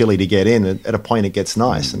just too chilly to get in. At a point, it gets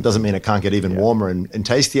nice. It doesn't mean it can't get even warmer and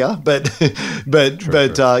tastier. But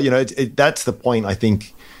that's the point. I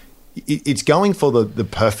think. It's going for the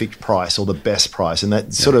perfect price or the best price, and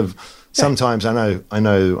that sort of sometimes I know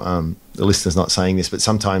the listener's not saying this, but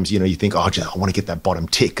sometimes you think, I want to get that bottom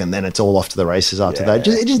tick, and then it's all off to the races after that.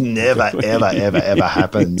 It just never ever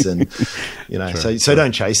happens, and so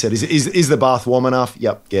don't chase it. Is the bath warm enough?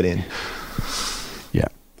 Yep, get in. Yeah.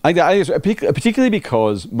 I particularly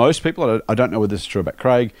because most people, I don't know whether this is true about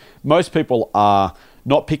Craig, most people are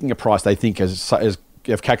not picking a price they think as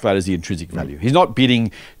have calculated as the intrinsic value. He's not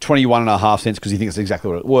bidding 21.5 cents because he thinks it's exactly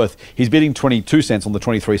what it's worth. He's bidding 22 cents on the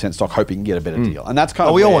 23 cent stock, hoping he can get a better deal. And that's kind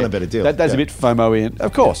of we all want a better deal. That's a bit FOMO-y.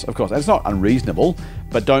 Of course. And it's not unreasonable,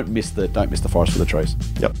 but don't miss the forest for the trees.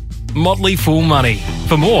 Yep. Motley Fool Money.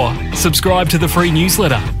 For more, subscribe to the free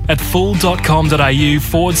newsletter at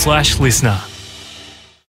fool.com.au/listener.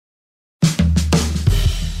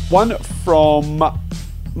 One from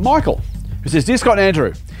Michael, who says, Dear Scott and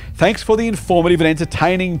Andrew, thanks for the informative and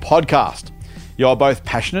entertaining podcast. You are both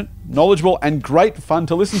passionate, knowledgeable, and great fun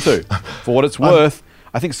to listen to. For what it's worth,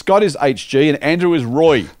 I think Scott is HG and Andrew is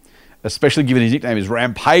Roy, especially given his nickname is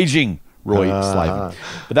Rampaging Roy Slavin.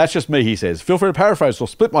 But that's just me, he says. Feel free to paraphrase or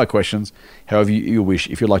split my questions however you wish,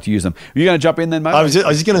 if you'd like to use them. Are you going to jump in then, mate? I was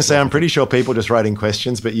just going to say, I'm pretty sure people just writing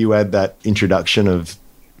questions, but you add that introduction of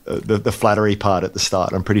the flattery part at the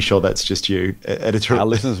start. I'm pretty sure that's just you. Our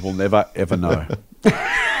listeners will never, ever know.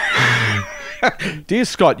 Dear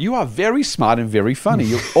Scott, you are very smart and very funny.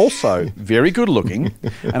 You're also very good looking,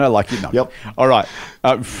 and I like you. No. Yep. All right.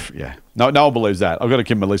 Yeah. No one believes that. I've got to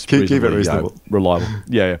keep him at least keep it reasonable. Reliable.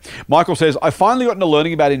 Yeah. Michael says, I finally got into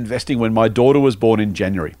learning about investing when my daughter was born in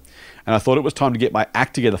January, and I thought it was time to get my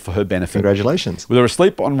act together for her benefit. Congratulations. With her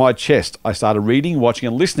asleep on my chest, I started reading, watching,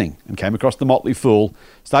 and listening, and came across The Motley Fool,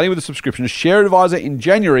 starting with a subscription to Share Advisor in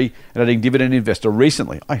January and adding Dividend Investor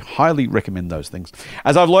recently. I highly recommend those things.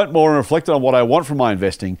 As I've learnt more and reflected on what I want from my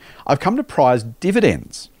investing, I've come to prize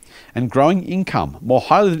dividends and growing income more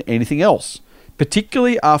highly than anything else,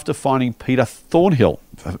 particularly after finding Peter Thornhill,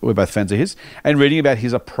 we're both fans of his, and reading about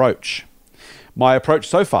his approach. My approach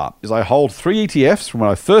so far is I hold 3 ETFs from when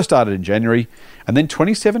I first started in January and then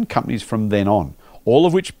 27 companies from then on, all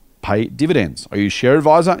of which pay dividends. I use Share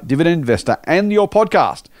Advisor, Dividend Investor, and your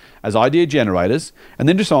podcast as idea generators and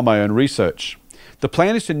then do some of my own research. The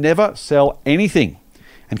plan is to never sell anything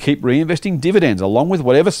and keep reinvesting dividends along with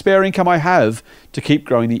whatever spare income I have to keep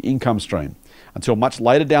growing the income stream until much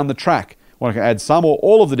later down the track when I can add some or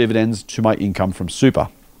all of the dividends to my income from super.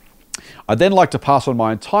 I'd then like to pass on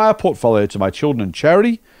my entire portfolio to my children and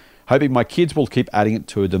charity, hoping my kids will keep adding it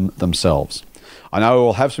to them themselves. I know I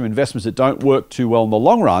will have some investments that don't work too well in the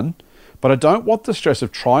long run, but I don't want the stress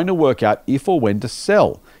of trying to work out if or when to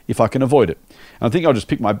sell, if I can avoid it. And I think I'll just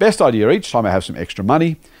pick my best idea each time I have some extra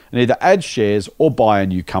money and either add shares or buy a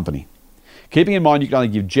new company. Keeping in mind you can only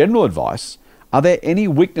give general advice, are there any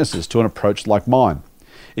weaknesses to an approach like mine?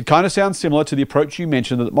 It kind of sounds similar to the approach you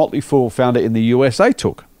mentioned that the Motley Fool founder in the USA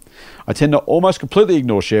took. I tend to almost completely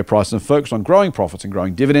ignore share prices and focus on growing profits and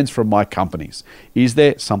growing dividends from my companies. Is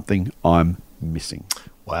there something I'm missing?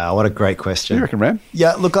 Wow, what a great question. You reckon, Ram?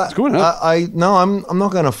 Yeah, look, it's good, huh? I'm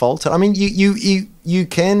not going to fault it. I mean, you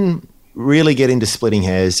can really get into splitting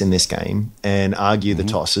hairs in this game and argue the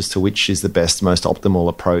toss as to which is the best, most optimal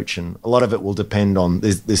approach. And a lot of it will depend on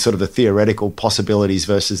there's sort of the theoretical possibilities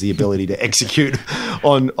versus the ability to execute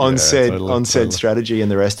on said strategy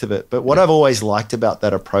and the rest of it. But what I've always liked about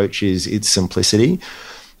that approach is its simplicity.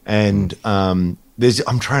 And I'm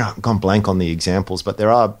gone blank on the examples, but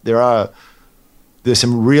there's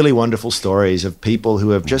some really wonderful stories of people who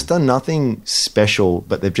have just done nothing special,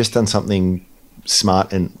 but they've just done something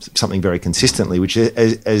smart and something very consistently, which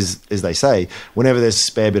as they say, whenever there's a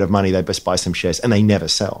spare bit of money, they just buy some shares and they never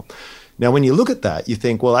sell. Now, when you look at that, you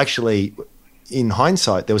think, well, actually, in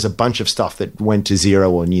hindsight, there was a bunch of stuff that went to zero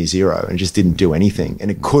or near zero and just didn't do anything. And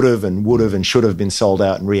it could have and would have and should have been sold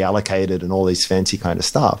out and reallocated and all this fancy kind of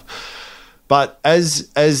stuff. But as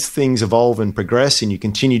things evolve and progress and you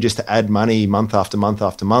continue just to add money month after month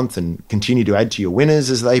after month and continue to add to your winners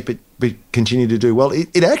as they continue to do well,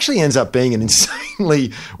 it actually ends up being an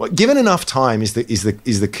insanely given enough time is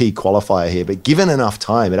the key qualifier here. But given enough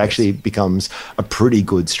time, it actually becomes a pretty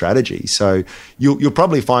good strategy. So you'll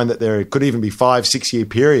probably find that there could even be 5-6 year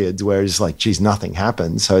periods where it's like, geez, nothing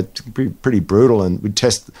happens. So it's pretty brutal and would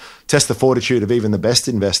test the fortitude of even the best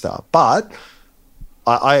investor. But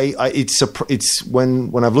it's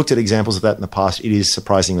when I've looked at examples of that in the past, it is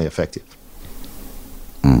surprisingly effective.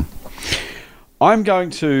 I'm going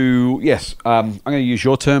to use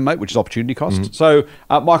your term, mate, which is opportunity cost. So,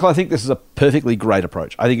 Michael, I think this is a perfectly great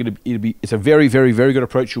approach. I think it's a very, very, very good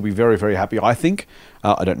approach. You'll be very, very happy. I think.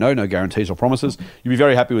 I don't know, no guarantees or promises. You'll be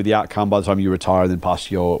very happy with the outcome by the time you retire and then pass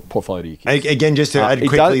your portfolio to your kids. Again, just to add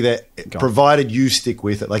quickly provided you stick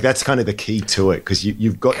with it, like that's kind of the key to it because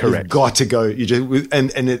you've got to go.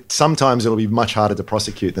 Sometimes it'll be much harder to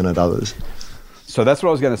prosecute than at others. So that's what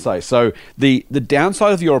I was going to say. So the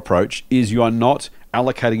downside of your approach is you are not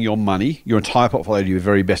allocating your money, your entire portfolio to your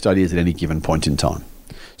very best ideas at any given point in time.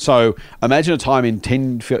 So imagine a time in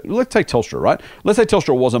 10, let's take Telstra, right? Let's say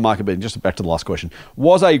Telstra was a market beating, just back to the last question,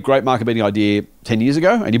 was a great market beating idea 10 years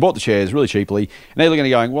ago and you bought the shares really cheaply and now you're looking at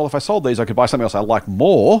going, well, if I sold these, I could buy something else I like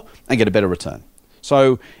more and get a better return.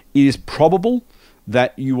 So it is probable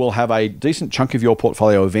that you will have a decent chunk of your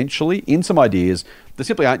portfolio eventually in some ideas that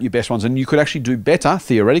simply aren't your best ones, and you could actually do better,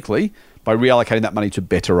 theoretically, by reallocating that money to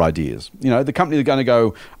better ideas. You know, the company that's going to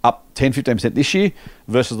go up 10, 15% this year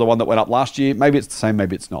versus the one that went up last year, maybe it's the same,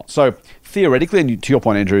 maybe it's not. So theoretically, and to your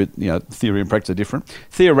point, Andrew, you know, theory and practice are different.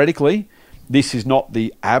 Theoretically, this is not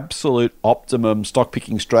the absolute optimum stock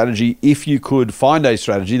picking strategy. If you could find a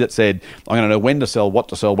strategy that said, I'm going to know when to sell,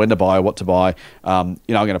 when to buy, what to buy. I'm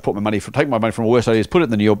going to put my money take my money from worse ideas, put it in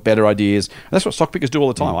the new better ideas. And that's what stock pickers do all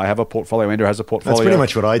the time. I have a portfolio. Andrew has a portfolio. That's pretty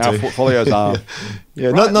much what I do. Our portfolios are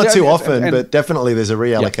right? not too often, but definitely there's a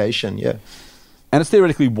reallocation. Yeah. And it's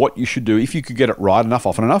theoretically what you should do. If you could get it right enough,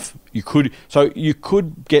 often enough, you could. So you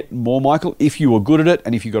could get more, Michael, if you were good at it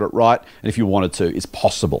and if you got it right and if you wanted to. It's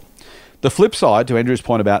possible. The flip side, to Andrew's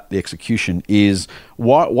point about the execution, is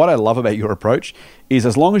what I love about your approach is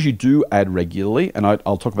as long as you do add regularly, and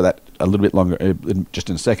I'll talk about that a little bit longer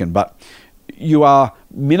just in a second, but you are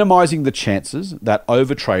minimizing the chances that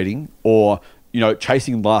overtrading or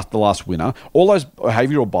chasing the last winner, all those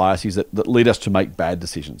behavioral biases that lead us to make bad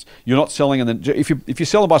decisions. You're not selling, and then if you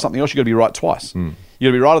sell and buy something else, you've got to be right twice. You've got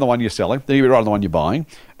to be right on the one you're selling, then you'll be right on the one you're buying,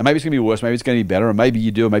 and maybe it's going to be worse, maybe it's going to be better, or maybe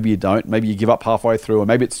you do, or maybe you don't, maybe you give up halfway through, or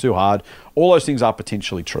maybe it's too hard. All those things are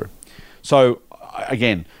potentially true. So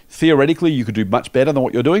again, theoretically, you could do much better than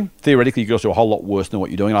what you're doing. Theoretically, you could also do a whole lot worse than what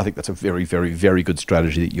you're doing. And I think that's a very, very, very good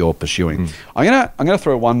strategy that you're pursuing. I'm gonna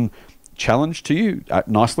throw one challenge to you,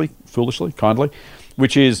 nicely, foolishly, kindly,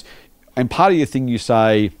 which is, and part of your thing you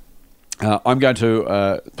say, I'm going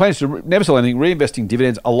to plans to never sell anything, reinvesting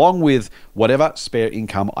dividends along with whatever spare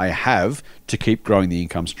income I have to keep growing the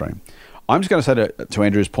income stream. I'm just going to say to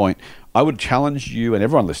Andrew's point, I would challenge you and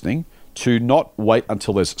everyone listening to not wait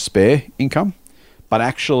until there's spare income, but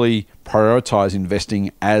actually prioritize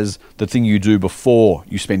investing as the thing you do before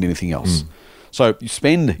you spend anything else. So you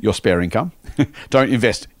spend your spare income, don't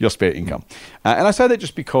invest your spare income. And I say that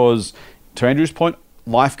just because, to Andrew's point,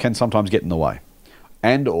 life can sometimes get in the way.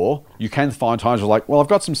 And or you can find times where like, well, I've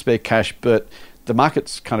got some spare cash, but the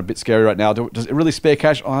market's kind of a bit scary right now. Does it really spare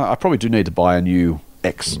cash? I probably do need to buy a new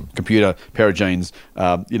X computer, pair of jeans,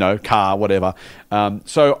 car, whatever.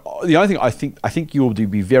 So the only thing I think you will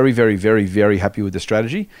be very, very, very, very happy with the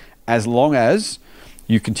strategy as long as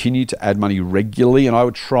you continue to add money regularly, and I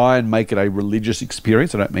would try and make it a religious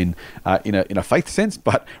experience. I don't mean in a faith sense,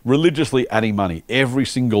 but religiously adding money every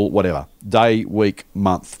single whatever day, week,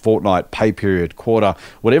 month, fortnight, pay period, quarter,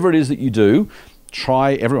 whatever it is that you do.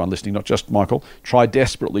 Try, everyone listening, not just Michael, try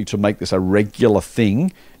desperately to make this a regular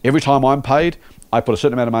thing. Every time I'm paid, I put a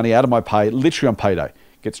certain amount of money out of my pay, literally on payday,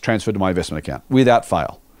 gets transferred to my investment account without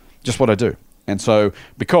fail. Just what I do. And so,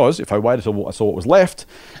 because if I waited until I saw what was left,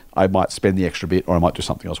 I might spend the extra bit or I might do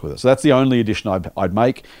something else with it. So that's the only addition I'd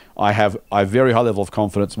make. I have a very high level of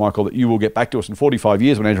confidence, Michael, that you will get back to us in 45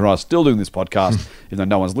 years when Andrew and I are still doing this podcast, even though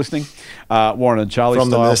no one's listening. Warren and Charlie From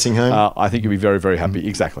style. the nursing home. I think you'll be very, very happy.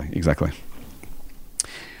 Exactly.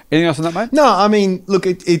 Anything else on that, mate? No, I mean, look,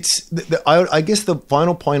 I guess the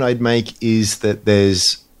final point I'd make is that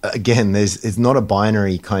it's not a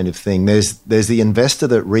binary kind of thing. There's the investor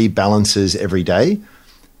that rebalances every day,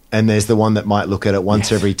 and there's the one that might look at it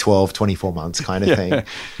once every 12, 24 months kind of thing.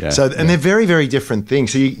 They're very, very different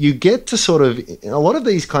things. So you get to sort of, in a lot of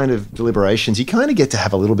these kind of deliberations, you kind of get to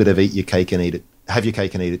have a little bit of have your cake and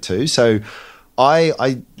eat it too. So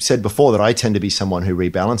I said before that I tend to be someone who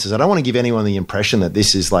rebalances. I don't want to give anyone the impression that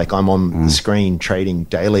this is like I'm on the screen trading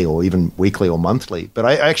daily or even weekly or monthly. But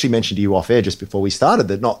I actually mentioned to you off air just before we started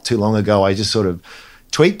that not too long ago I just sort of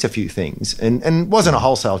tweaked a few things and it wasn't a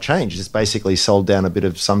wholesale change. Just basically sold down a bit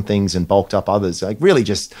of some things and bulked up others, like really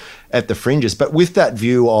just at the fringes. But with that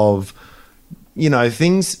view of,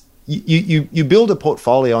 things, you build a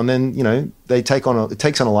portfolio and then, it takes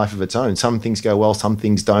on a life of its own. Some things go well, some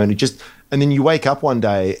things don't. And then you wake up one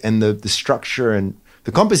day and the structure and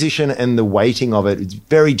the composition and the weighting of it is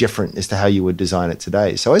very different as to how you would design it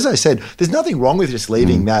today. So as I said, there's nothing wrong with just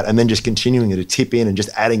leaving that and then just continuing to tip in and just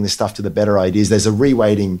adding the stuff to the better ideas. There's a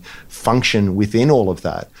reweighting function within all of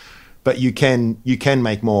that. But you can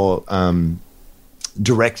make more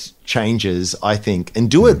direct changes, I think, and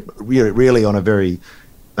do it really on a very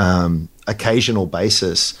occasional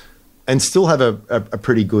basis and still have a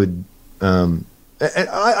pretty good and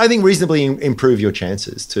I think reasonably improve your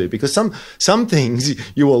chances too, because some things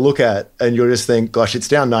you will look at and you'll just think, gosh, it's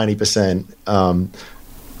down 90%.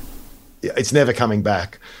 It's never coming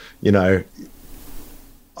back.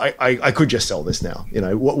 I could just sell this now.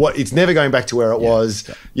 What it's never going back to where it was.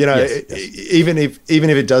 Yes. Even if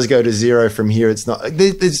it does go to zero from here, it's not.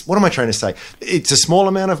 What am I trying to say? It's a small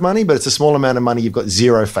amount of money, but it's a small amount of money you've got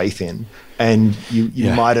zero faith in, and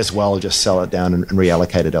you might as well just sell it down and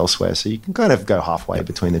reallocate it elsewhere. So you can kind of go halfway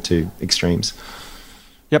between the two extremes.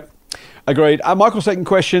 Yep. Agreed. Michael's second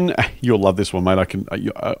question. You'll love this one, mate.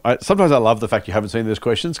 Sometimes I love the fact you haven't seen these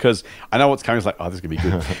questions because I know what's coming. It's like, oh, this is going to be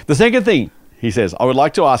good. The second thing, he says, I would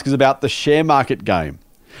like to ask is about the share market game.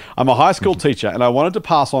 I'm a high school teacher and I wanted to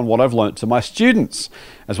pass on what I've learnt to my students,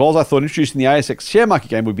 as well as I thought introducing the ASX share market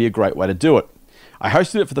game would be a great way to do it. I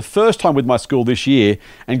hosted it for the first time with my school this year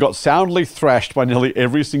and got soundly thrashed by nearly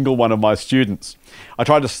every single one of my students. I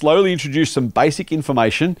tried to slowly introduce some basic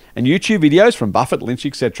information and YouTube videos from Buffett, Lynch,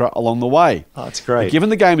 etc. along the way. Oh, that's great. But given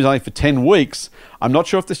the game is only for 10 weeks, I'm not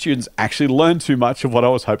sure if the students actually learned too much of what I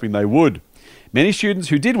was hoping they would. Many students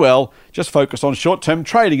who did well just focused on short-term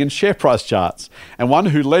trading and share price charts. And one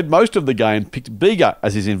who led most of the game picked Bega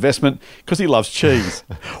as his investment because he loves cheese.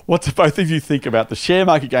 What do both of you think about the share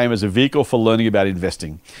market game as a vehicle for learning about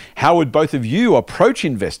investing? How would both of you approach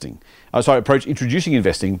introducing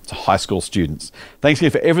investing to high school students? Thanks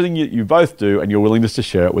again for everything you both do and your willingness to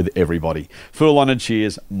share it with everybody. Full-on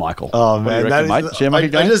cheers, Michael. Oh man, Share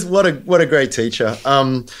market game? What a great teacher.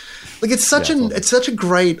 It's such a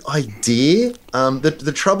great idea.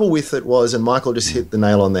 The trouble with it was, and Michael just hit the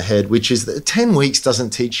nail on the head, which is that 10 weeks doesn't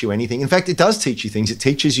teach you anything. In fact, it does teach you things. It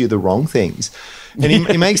teaches you the wrong things. And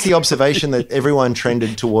he makes the observation that everyone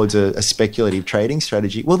trended towards a speculative trading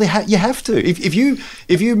strategy. Well, you have to. If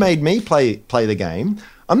you made me play the game,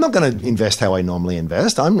 I'm not going to invest how I normally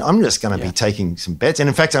invest. I'm just going to be taking some bets. And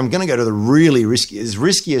in fact, I'm going to go to the really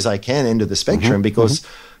risky as I can end of the spectrum because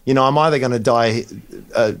I'm either going to die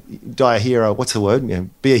a hero. What's the word?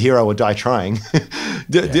 Be a hero or die trying.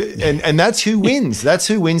 And that's who wins. That's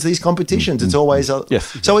who wins these competitions. It's always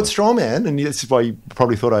So it's straw man, and that's why you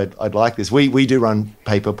probably thought I'd like this. We do run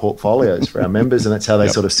paper portfolios for our members, and that's how they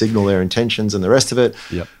sort of signal their intentions and the rest of it.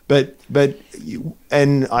 Yep. But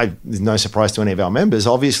there's no surprise to any of our members.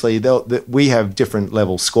 Obviously, we have different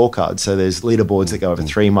level scorecards. So there's leaderboards that go over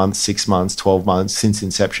 3 months, 6 months, 12 months since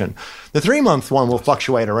inception. The 3-month one will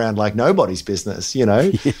fluctuate around like nobody's business.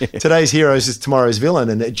 Today's hero is tomorrow's villain,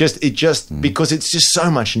 and it just because it's just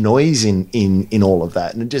so much noise in all of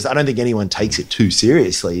that, and I don't think anyone takes it too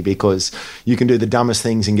seriously because you can do the dumbest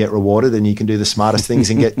things and get rewarded, and you can do the smartest things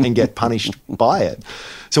and get punished by it.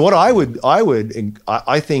 So what I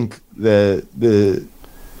think the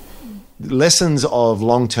lessons of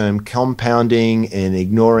long-term compounding and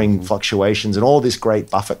ignoring fluctuations and all this great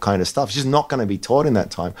Buffett kind of stuff is just not going to be taught in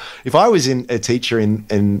that time. If I was a teacher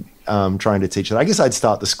in trying to teach it, I guess I'd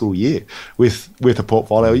start the school year with a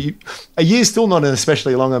portfolio. A year's still not an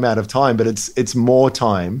especially long amount of time, but it's more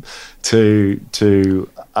time to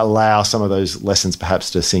allow some of those lessons perhaps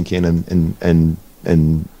to sink in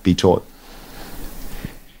and be taught.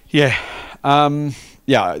 Yeah.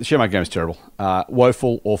 The share market game is terrible.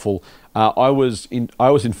 Woeful, awful. I was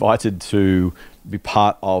invited to be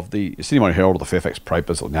part of the Sydney Morning Herald or the Fairfax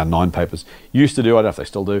papers, or now 9 papers. Used to do, I don't know if they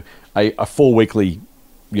still do, a 4-weekly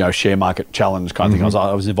share market challenge kind of thing.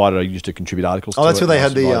 I was invited. I used to contribute articles. Oh, that's where they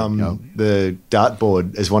had the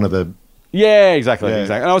dartboard as one of the. Yeah, exactly.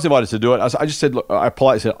 And I was invited to do it. I just said, look, I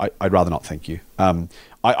politely said, I'd rather not, thank you.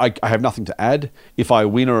 I have nothing to add. If I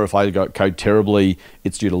win or if I code terribly,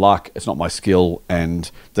 it's due to luck. It's not my skill, and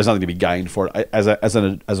there's nothing to be gained for it. As a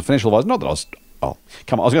financial advisor, not that I was. Oh,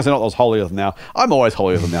 come on! I was going to say not that I was holier than thou. I'm always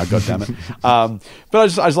holier than thou. God damn it!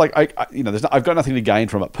 But I was like, I've got nothing to gain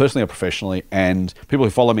from it personally or professionally, and people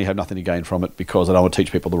who follow me have nothing to gain from it because I don't want to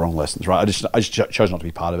teach people the wrong lessons. Right? I just chose not to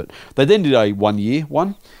be part of it. They then did a 1-year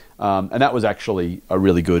one, and that was actually a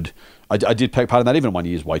really good. I did take part in that. Even 1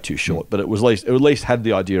 year is way too short, but it at least had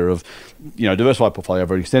the idea of, diversified portfolio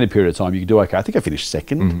over an extended period of time. You can do okay. I think I finished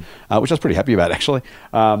second, which I was pretty happy about actually.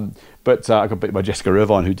 But I got beat by Jessica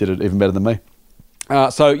Irvine, who did it even better than me.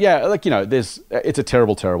 It's a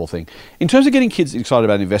terrible, terrible thing. In terms of getting kids excited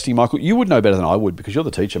about investing, Michael, you would know better than I would because you're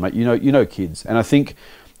the teacher, mate. You know kids, and I think.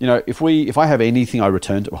 If I have anything I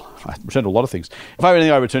return to, I return to a lot of things. If I have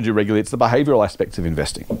anything I return to regularly, it's the behavioural aspects of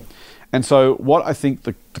investing. And so, what I think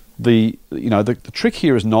the trick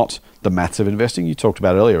here is not the maths of investing. You talked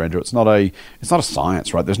about earlier, Andrew. It's not a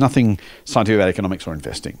science, right? There's nothing scientific about economics or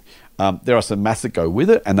investing. There are some maths that go with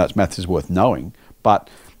it, and that maths is worth knowing. But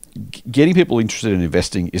getting people interested in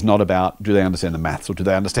investing is not about do they understand the maths or do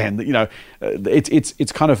they understand that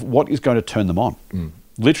it's kind of what is going to turn them on.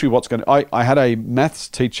 Literally what's going to... I had a maths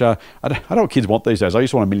teacher... I don't know what kids want these days. I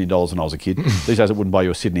used to want $1 million when I was a kid. These days it wouldn't buy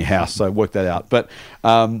you a Sydney house, so work that out. But,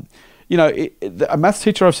 a maths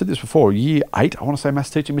teacher, I've said this before, year 8, I want to say maths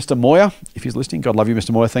teacher, Mr. Moyer, if he's listening, God love you,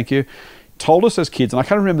 Mr. Moyer, thank you, told us as kids, and I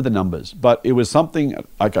can't remember the numbers, but it was something,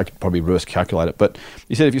 I could probably reverse calculate it, but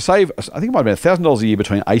he said if you save, I think it might have been $1,000 a year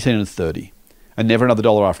between 18 and 30, and never another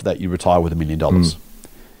dollar after that, you retire with $1 million.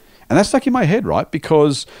 And that stuck in my head, right?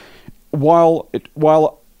 Because while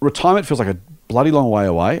retirement feels like a bloody long way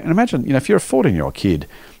away, and imagine, if you're a 14-year-old kid,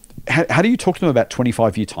 how do you talk to them about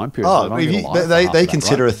 25-year time periods? They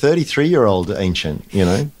consider a 33-year-old ancient,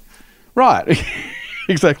 Right.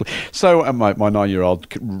 Exactly. So my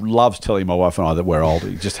 9-year-old loves telling my wife and I that we're old.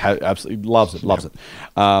 He just absolutely loves it.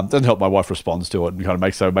 Doesn't help my wife responds to it and kind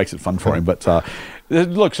of makes it fun for him. But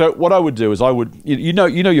look, so what I would do is you know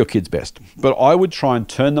your kids best, but I would try and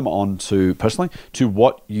turn them on to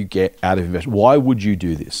what you get out of investment. Why would you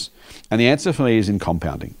do this? And the answer for me is in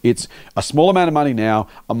compounding. It's a small amount of money now,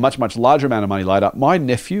 a much, much larger amount of money later. My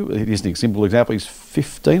nephew, here's an simple example, he's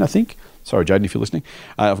 15, I think. Sorry, Jaden, if you're listening.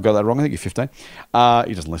 I've got that wrong. I think you're 15.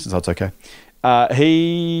 He doesn't listen, so it's okay.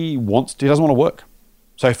 He doesn't want to work.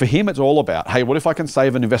 So for him, it's all about, hey, what if I can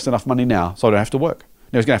save and invest enough money now so I don't have to work?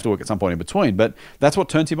 Now, he's going to have to work at some point in between, but that's what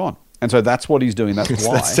turns him on. And so that's what he's doing. That's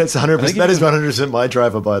why. That's 100%. That is 100% my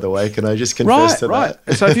driver, by the way. Can I just confess to that?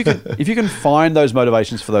 Right. So if you can find those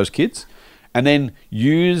motivations for those kids, and then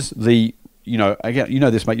use the, again,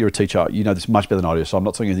 this, mate. You're a teacher. You know this much better than I do. So I'm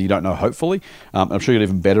not saying anything you don't know. Hopefully, I'm sure you'll have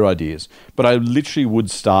even better ideas. But I literally would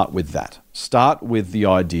start with that. Start with the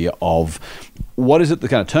idea of what is it that's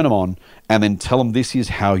going to turn them on, and then tell them this is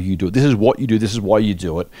how you do it. This is what you do. This is why you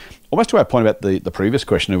do it. Almost to our point about the previous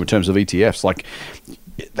question in terms of ETFs, like.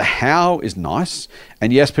 The how is nice,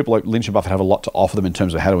 and yes, people like Lynch and Buffett have a lot to offer them in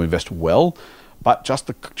terms of how to invest well, but just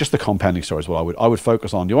the compounding story is what I would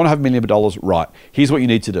focus on. Do you want to have $1 million? Right. Here's what you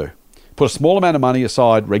need to do. Put a small amount of money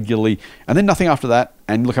aside regularly, and then nothing after that,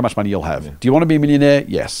 and look how much money you'll have. Yeah. Do you want to be a millionaire?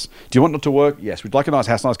 Yes. Do you want not to work? Yes. Would you like a nice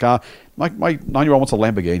house, nice car? My 9-year-old wants a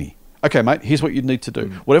Lamborghini. Okay, mate, here's what you need to do.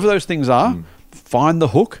 Whatever those things are, find the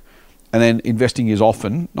hook. And then investing is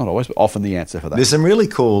often, not always, but often the answer for that. There's some really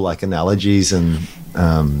cool analogies and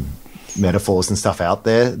metaphors and stuff out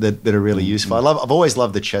there that are really useful. I've always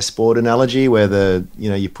loved the chessboard analogy where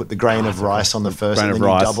you put the grain of rice on the first and then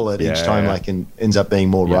you double it each time, and ends up being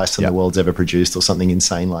more rice than the world's ever produced or something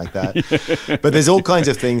insane like that. But there's all kinds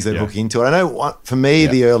of things that hook into it. I know for me,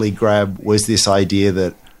 the early grab was this idea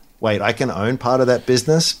that, wait, I can own part of that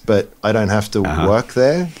business, but I don't have to work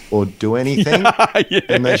there or do anything.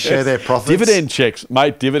 And they share their profits. Dividend checks,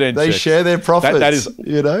 mate, checks. They share their profits. That is,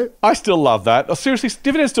 I still love that. Oh, seriously,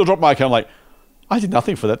 dividends still drop my account. I'm like, I did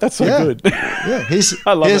nothing for that. That's so good. Yeah,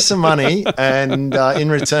 here's some money, and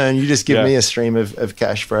in return, you just give me a stream of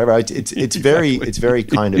cash forever. It's very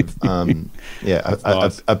kind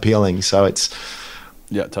of appealing. So it's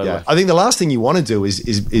totally. Yeah. I think the last thing you want to do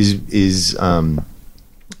is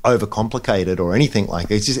overcomplicated or anything like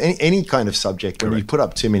it. It's just any kind of subject. When you put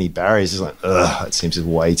up too many barriers, it's like, it seems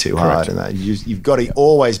way too hard. And that you've got to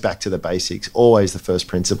always back to the basics, always the first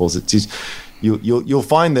principles. It's just you'll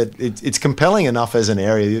find that it's compelling enough as an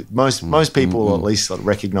area. Most people will at least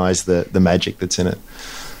recognize the magic that's in it.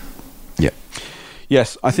 Yeah.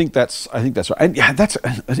 Yes, I think that's right, and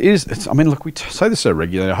it is. I mean, look, we say this so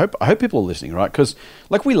regularly. I hope people are listening, right? Because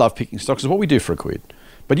we love picking stocks. It's what we do for a quid,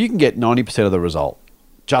 but you can get 90% of the result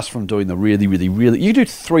just from doing the really, really, really... You do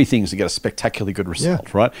 3 things to get a spectacularly good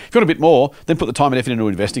result, right? If you want a bit more, then put the time and effort into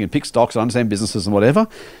investing and pick stocks and understand businesses and whatever.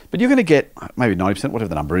 But you're going to get maybe 90%, whatever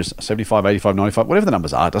the number is, 75, 85, 95, whatever the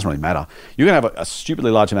numbers are, it doesn't really matter. You're going to have a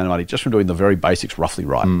stupidly large amount of money just from doing the very basics roughly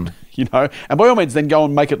right, And by all means, then go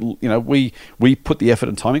and make it... we put the effort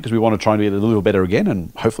and time in because we want to try and get a little better again,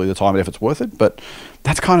 and hopefully the time and effort's worth it. But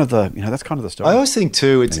that's kind of the story. I always think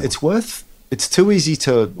too, it's too easy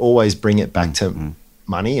to always bring it back to...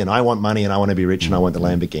 money, and I want money, and I want to be rich, and I want the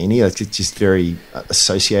Lamborghini. It's just very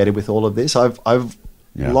associated with all of this. I've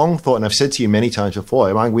long thought, and I've said to you many times before,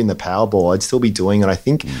 if I win the Powerball, I'd still be doing it. I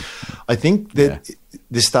think that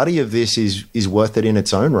the study of this is worth it in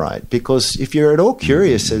its own right, because if you're at all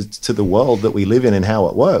curious as to the world that we live in and how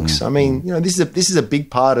it works, I mean, this is a big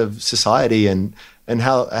part of society and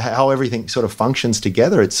how everything sort of functions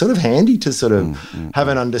together. It's sort of handy to sort of have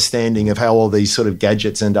an understanding of how all these sort of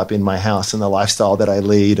gadgets end up in my house and the lifestyle that I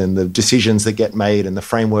lead and the decisions that get made and the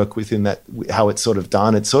framework within that, how it's sort of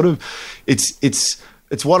done. It's sort of,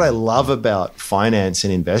 it's what I love about finance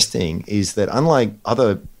and investing is that unlike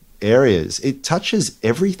other areas, it touches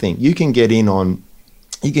everything. You can get in on,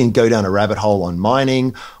 you can go down a rabbit hole on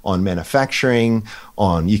mining, on manufacturing,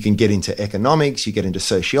 you can get into economics, you get into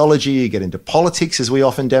sociology, you get into politics, as we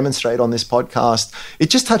often demonstrate on this podcast.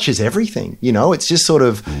 It just touches everything. It's just sort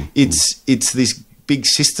of, it's this big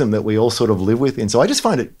system that we all sort of live within. So I just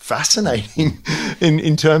find it fascinating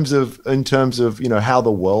in terms of how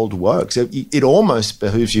the world works. It almost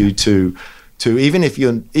behooves you to even if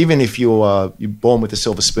you're born with a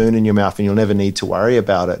silver spoon in your mouth and you'll never need to worry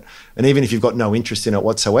about it, and even if you've got no interest in it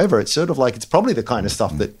whatsoever, it's sort of like it's probably the kind of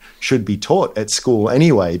stuff that should be taught at school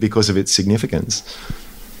anyway because of its significance.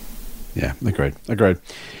 Yeah, agreed.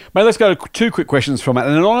 Mate, let's go to 2 quick questions from an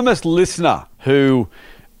anonymous listener who,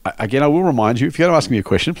 again, I will remind you, if you're going to ask me a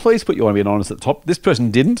question, please put you want to be anonymous at the top. This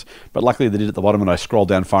person didn't, but luckily they did at the bottom, and I scrolled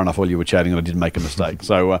down far enough while you were chatting and I didn't make a mistake.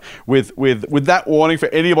 So with that warning for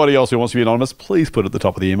anybody else who wants to be anonymous, please put it at the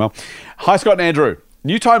top of the email. Hi, Scott and Andrew.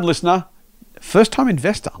 New-time listener, first-time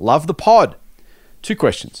investor. Love the pod. 2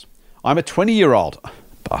 questions. I'm a 20-year-old...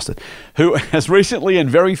 bastard, who has recently and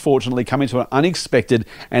very fortunately come into an unexpected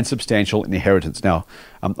and substantial inheritance. Now,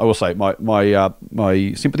 I will say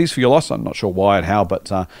my sympathies for your loss. I'm not sure why and how, but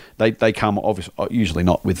they come obviously usually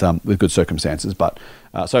not with good circumstances. But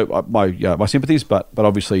my sympathies. But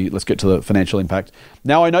obviously, let's get to the financial impact.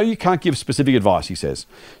 Now, I know you can't give specific advice, he says,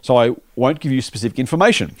 so I won't give you specific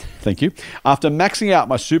information. Thank you. After maxing out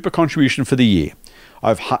my super contribution for the year,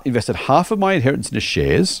 I've invested half of my inheritance into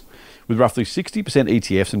shares, with roughly 60%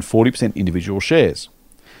 ETFs and 40% individual shares.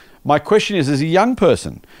 My question is, as a young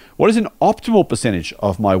person, what is an optimal percentage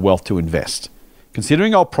of my wealth to invest?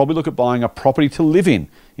 Considering I'll probably look at buying a property to live in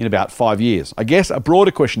about 5 years. I guess a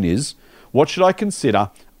broader question is, what should I consider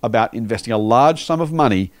about investing a large sum of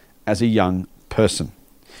money as a young person?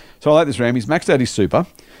 So I like this, Ram. He's maxed out his super,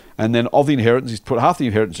 and then of the inheritance, he's put half the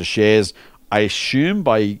inheritance to shares. I assume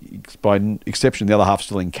by exception, the other half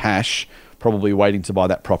still in cash, probably waiting to buy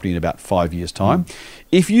that property in about 5 years' time.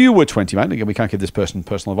 If you were 20, mate, again, we can't give this person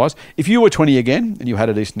personal advice. If you were 20 again and you had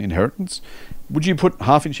a decent inheritance, would you put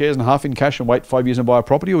half in shares and half in cash and wait 5 years and buy a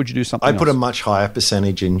property, or would you do something else? I'd put a much higher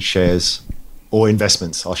percentage in shares or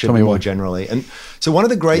investments, I should be more generally. And so one of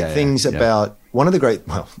the great things about,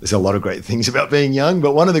 there's a lot of great things about being young,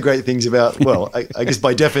 but one of the great things about, I guess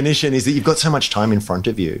by definition, is that you've got so much time in front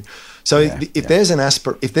of you. So if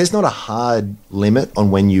there's not a hard limit on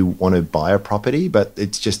when you want to buy a property, but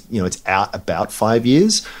it's just, it's out about 5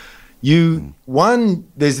 years,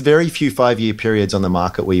 there's very few 5-year periods on the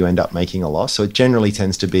market where you end up making a loss. So it generally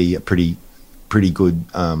tends to be a pretty good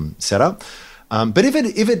setup. But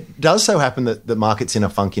if it does so happen that the market's in a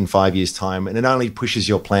funk in 5 years' time and it only pushes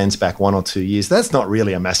your plans back 1 or 2 years, that's not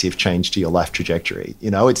really a massive change to your life trajectory.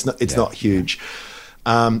 It's not huge.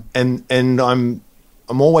 And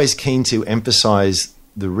I'm always keen to emphasize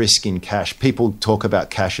the risk in cash. People talk about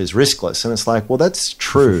cash as riskless, and it's like, well, that's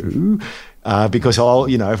true. Because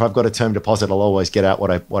if I've got a term deposit, I'll always get out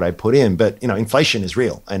what I put in. But inflation is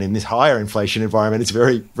real, and in this higher inflation environment, it's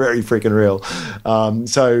very, very freaking real.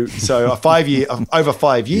 So over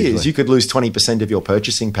 5 years, you could lose 20% of your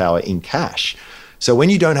purchasing power in cash. So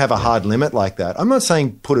when you don't have a hard limit like that, I'm not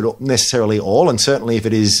saying put it necessarily all, and certainly if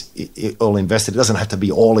it is all invested, it doesn't have to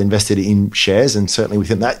be all invested in shares, and certainly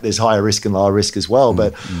within that, there's higher risk and lower risk as well.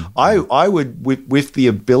 But I would, with the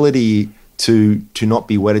ability to not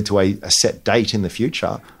be wedded to a set date in the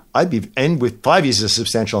future, and with 5 years is a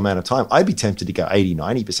substantial amount of time, I'd be tempted to go 80,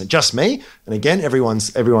 90%. Just me. And again,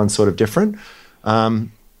 everyone's sort of different.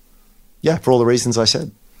 For all the reasons I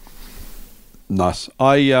said. Nice.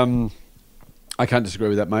 I can't disagree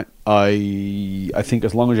with that, mate. I think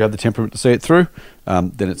as long as you have the temperament to see it through,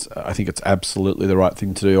 then I think it's absolutely the right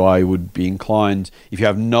thing to do. I would be inclined, if you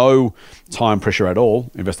have no time pressure at all,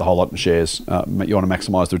 invest a whole lot in shares. You want to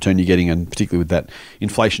maximise the return you're getting, and particularly with that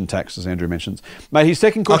inflation tax, as Andrew mentions. Mate, his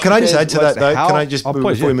second question. Can I just add to that, though? Can I just,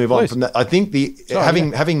 before we move on from that, I think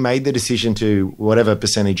having made the decision to whatever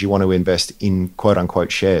percentage you want to invest in quote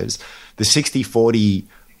unquote shares, the 60-40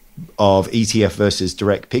 of ETF versus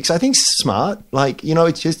direct picks, I think smart.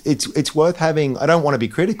 It's worth having. I don't want to be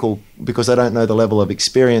critical because I don't know the level of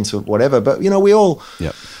experience or whatever, but we all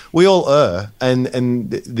err,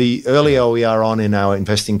 and the earlier we are on in our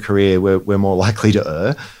investing career, we're more likely to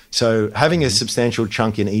err. So having a substantial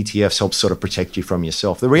chunk in ETFs helps sort of protect you from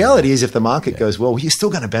yourself. The reality is if the market goes well, you're still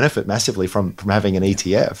going to benefit massively from having an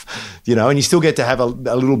ETF, and you still get to have a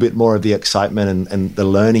little bit more of the excitement and the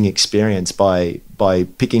learning experience by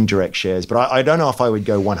picking direct shares. But I don't know if I would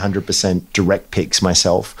go 100% direct picks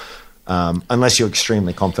myself, unless you're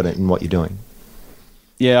extremely confident in what you're doing.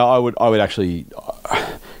 Yeah, I would actually...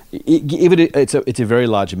 It's a very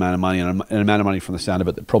large amount of money, and an amount of money from the sound of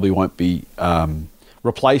it that probably won't be...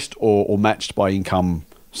 replaced or matched by income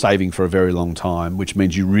saving for a very long time, which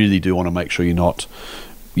means you really do want to make sure you're not,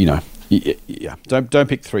 Yeah, don't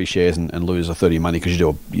pick 3 shares and lose a third of your money because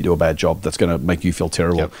you do a bad job. That's going to make you feel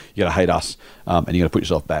terrible. Yep. You're going to hate us, and you're going to put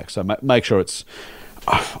yourself back. So make sure it's.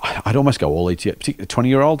 I'd almost go all ETF, particularly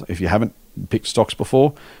 20-year-old. If you haven't picked stocks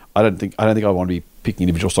before, I don't think I want to be picking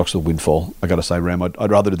individual stocks with windfall. I got to say, Ram,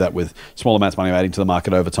 I'd rather do that with small amounts of money adding to the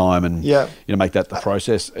market over time, and make that the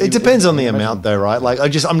process. It depends on the amount, though, right? Like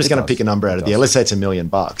I'm just going to pick a number out of the air. Let's say it's $1 million,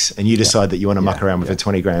 and you decide that you want to muck around with a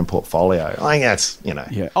 20 grand portfolio. I think that's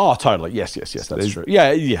Yeah. Oh, totally. Yes. That's true.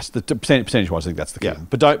 Yeah. Yes. The percentage-wise, I think that's the key. Yeah.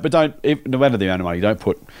 But don't. No matter the amount of money, don't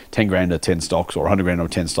put 10 grand to 10 stocks or 100 grand to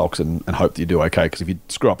 10 stocks and hope that you do okay. Because if you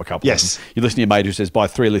screw up a couple, you listen to your mate who says buy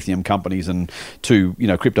 3 lithium companies and 2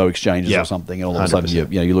 crypto exchanges or something, and all of a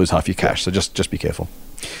sudden you lose half your cash. So just be careful.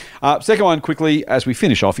 Second one, quickly, as we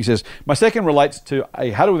finish off, he says, my second relates to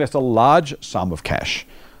how to invest a large sum of cash,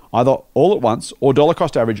 either all at once or dollar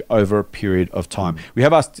cost average over a period of time. We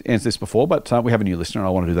have answered this before, but we have a new listener, and I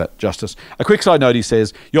want to do that justice. A quick side note, he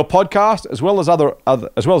says, your podcast, as well as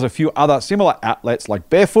a few other similar outlets like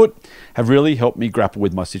Barefoot, have really helped me grapple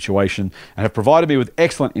with my situation and have provided me with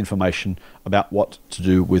excellent information about what to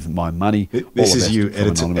do with my money. This is you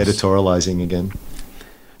editorializing again.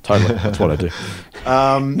 Totally, that's what I do.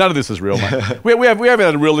 None of this is real, mate. We haven't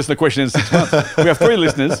had a real listener question in 6 months. We have 3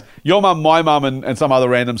 listeners: your mum, my mum, and some other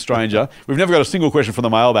random stranger. We've never got a single question from the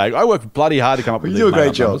mailbag. I work bloody hard to come up with. You do a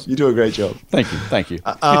great job. You do a great job. Thank you.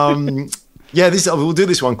 We'll do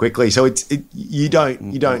this one quickly. So you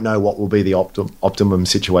don't know what will be the optimum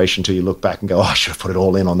situation till you look back and go, I should have put it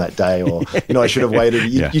all in on that day, or I should have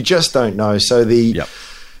waited. You just don't know. So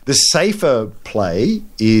the safer play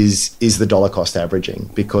is the dollar cost averaging,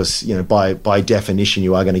 because by definition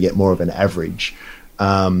you are going to get more of an average.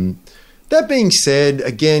 That being said,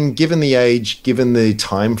 again, given the age, given the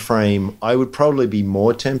time frame, I would probably be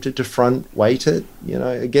more tempted to front weight it.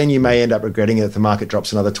 Again, you may end up regretting it if the market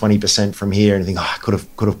drops another 20% from here and think, I could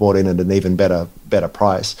have bought in at an even better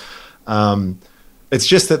price. It's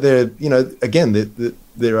just that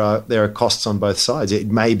there are costs on both sides. It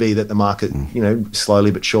may be that the market,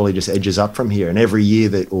 slowly but surely just edges up from here, and every year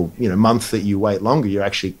month that you wait longer,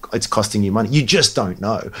 it's costing you money. You just don't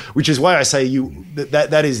know, which is why I say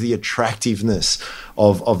that is the attractiveness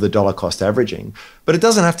of the dollar cost averaging. But it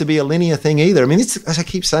doesn't have to be a linear thing either. I mean, as I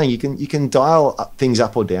keep saying, you can dial things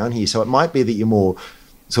up or down here. So it might be that you're more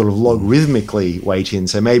sort of logarithmically weight in.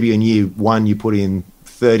 So maybe in year 1 you put in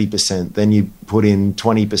 30%, then you put in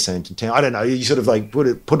 20% and 10. I don't know. You sort of like put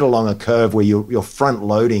it along a curve where you're front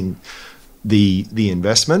loading the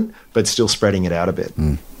investment, but still spreading it out a bit.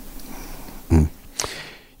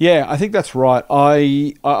 Yeah, I think that's right.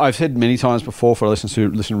 I've said many times before, for listeners who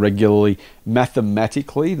listen regularly,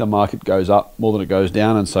 mathematically the market goes up more than it goes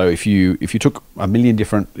down, and so if you took a million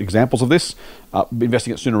different examples of this,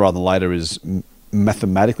 investing it sooner rather than later is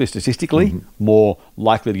mathematically, statistically more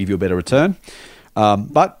likely to give you a better return.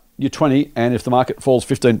 But you're 20, and if the market falls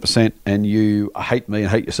 15% and you hate me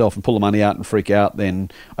and hate yourself and pull the money out and freak out,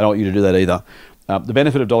 then I don't want you to do that either. The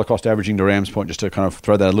benefit of dollar cost averaging, to Ram's point, just to kind of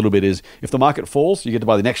throw that a little bit, is if the market falls, you get to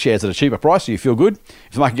buy the next shares at a cheaper price, so you feel good.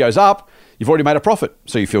 If the market goes up, you've already made a profit,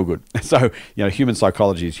 so you feel good. So, human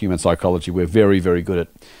psychology is human psychology. We're very, very good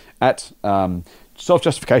at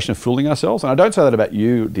self-justification of fooling ourselves. And I don't say that about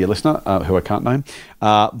you, dear listener, who I can't name,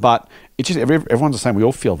 but it's just everyone's the same. We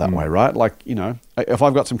all feel that way, right? Like, if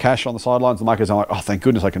I've got some cash on the sidelines, the market's, I'm like, oh, thank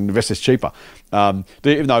goodness I can invest this cheaper.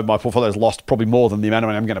 Even though my portfolio has lost probably more than the amount of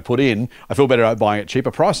money I'm going to put in, I feel better at buying at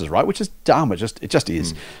cheaper prices, right? Which is dumb. It just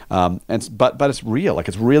is. But it's real. Like,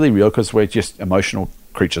 it's really real, because we're just emotional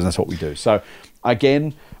creatures, and that's what we do. So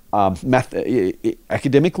again,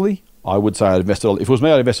 academically, I would say I'd invest it all. If it was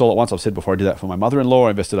me, I'd invest all at once. I've said before, I did that for my mother-in-law.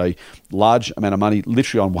 I invested a large amount of money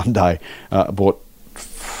literally on one day. I bought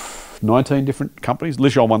 19 different companies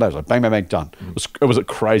literally on one day. It was like bang, bang, bang, done. It was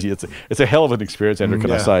crazy. It's a hell of an experience, Andrew, can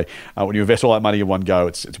I say. When you invest all that money in one go,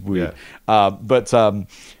 it's weird. But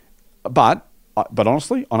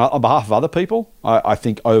honestly, on behalf of other people, I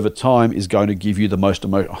think over time is going to give you the most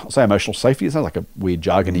emotional safety. It sounds like a weird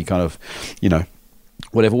jargony kind of,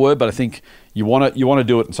 whatever word, but I think you want to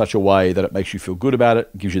do it in such a way that it makes you feel good about it,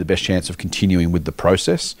 gives you the best chance of continuing with the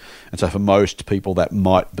process. And so for most people that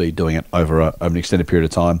might be doing it over an extended period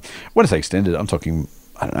of time. When I say extended, I'm talking,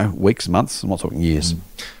 I don't know, weeks, months. I'm not talking years.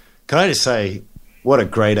 Can I just say, what a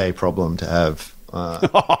grade A problem to have. If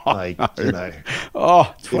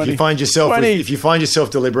you find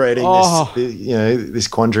yourself deliberating this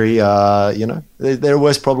quandary, there are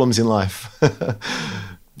worse problems in life.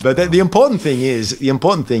 But the important thing is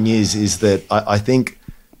that I think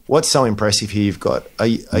what's so impressive here, you've got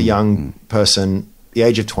a young person, the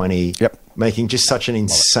age of 20, making just such an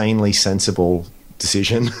insanely sensible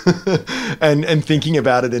decision and thinking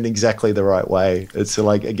about it in exactly the right way. It's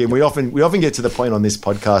like, again, we often get to the point on this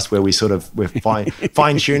podcast where we're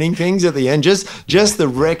fine tuning things at the end. Just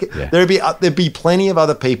the there'd be plenty of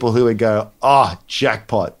other people who would go, oh,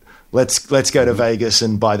 jackpot. Let's go to Vegas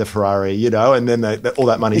and buy the Ferrari, you know, and then all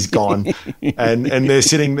that money's gone, and they're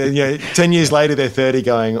sitting there, you know, 10 years later they're 30,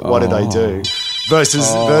 going, what did I do?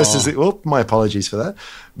 Versus my apologies for that.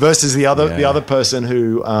 Versus the other person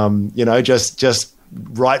who, you know, just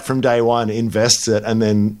right from day one invests it and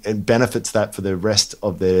then it benefits that for the rest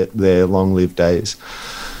of their long-lived days.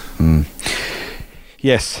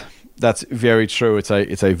 Yes. That's very true. It's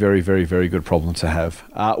a very, very, very good problem to have.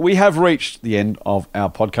 We have reached the end of our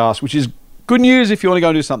podcast, which is good news if you want to go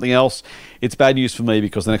and do something else. It's bad news for me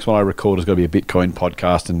because the next one I record is going to be a Bitcoin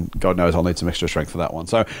podcast, and God knows I'll need some extra strength for that one.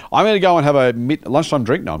 So I'm going to go and have a lunchtime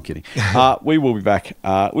drink. No, I'm kidding. We will be back.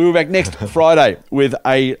 We will be back next Friday with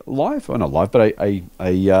a live, or not live, but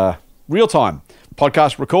a real-time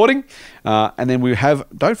podcast recording. And then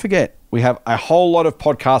don't forget, we have a whole lot of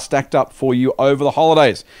podcasts stacked up for you over the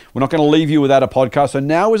holidays. We're not going to leave you without a podcast. So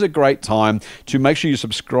now is a great time to make sure you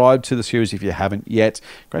subscribe to the series if you haven't yet.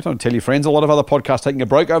 Great time to tell your friends. A lot of other podcasts taking a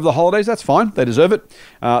break over the holidays. That's fine. They deserve it.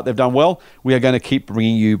 They've done well. We are going to keep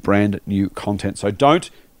bringing you brand new content. So don't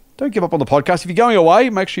give up on the podcast. If you're going away,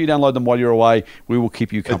 make sure you download them while you're away. We will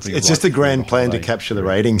keep you company. It's just a grand plan to capture the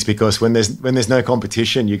ratings, because when there's no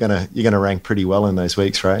competition, you're gonna rank pretty well in those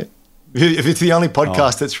weeks, right? If it's the only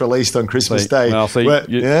podcast that's released on Christmas Day,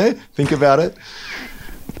 think about it.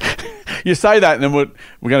 You say that, and then we're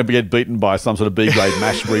going to get beaten by some sort of B-grade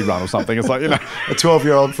MASH rerun or something. It's like, you know, a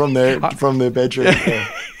 12-year-old from their bedroom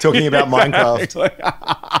talking about Minecraft.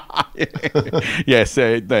 Yes,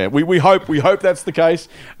 there. We hope that's the case.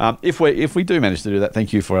 If we do manage to do that,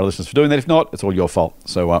 thank you for our listeners for doing that. If not, it's all your fault.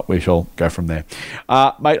 So we shall go from there,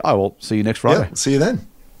 mate. I will see you next Friday. Yeah, see you then.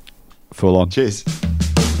 Full on. Cheers.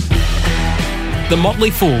 The Motley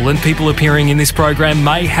Fool and people appearing in this program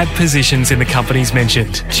may have positions in the companies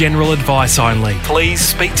mentioned. General advice only. Please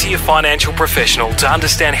speak to your financial professional to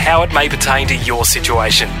understand how it may pertain to your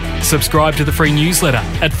situation. Subscribe to the free newsletter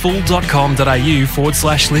at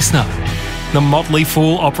fool.com.au/listener. The Motley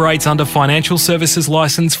Fool operates under Financial Services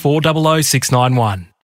Licence 400691.